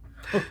it.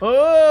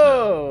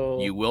 Oh!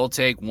 You will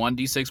take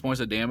 1d6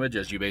 points of damage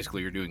as you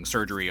basically are doing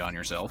surgery on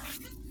yourself.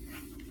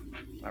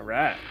 All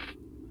right.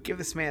 Give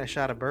this man a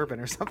shot of bourbon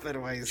or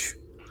something. While he's...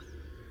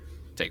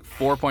 Take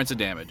 4 points of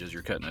damage as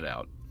you're cutting it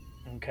out.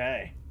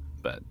 Okay.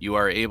 But you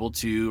are able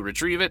to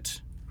retrieve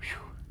it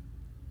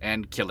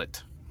and kill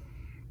it.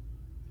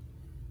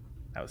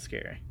 That was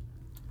scary.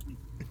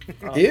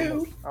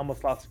 Ew.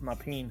 Almost lost my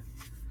peen.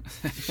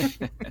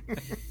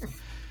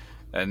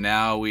 And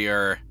now we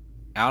are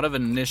out of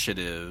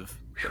initiative.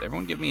 But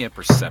everyone give me a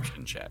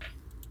perception check.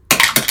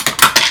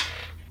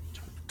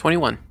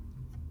 21.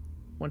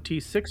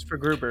 26 for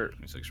Gruber.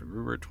 26 for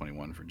Gruber,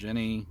 21 for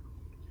Jenny,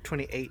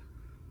 28.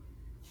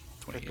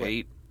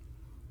 28,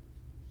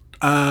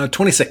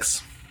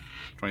 26.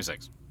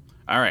 26.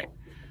 All right.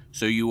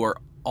 So you are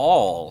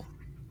all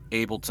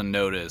able to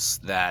notice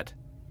that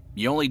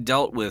you only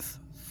dealt with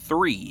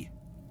 3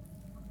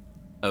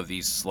 of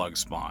these slug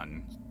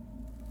spawn.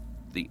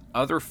 The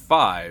other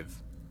 5,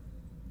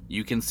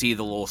 you can see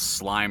the little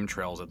slime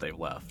trails that they've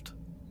left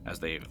as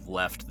they've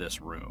left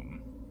this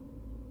room.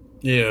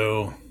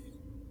 Ew.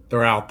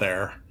 They're out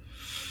there.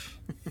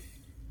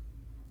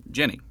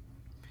 Jenny,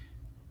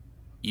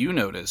 You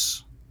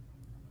notice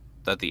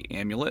that the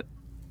amulet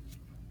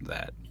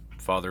that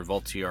Father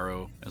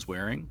Voltiaro is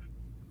wearing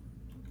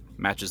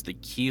matches the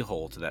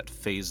keyhole to that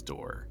phase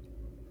door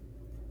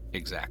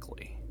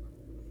exactly.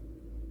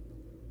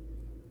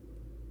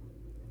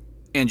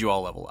 And you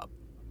all level up.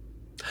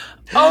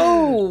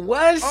 Oh,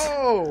 what?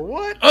 Oh,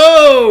 what?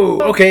 Oh,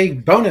 okay.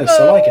 Bonus.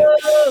 I like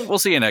it. We'll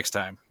see you next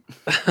time.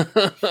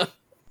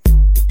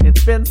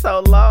 It's been so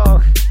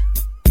long.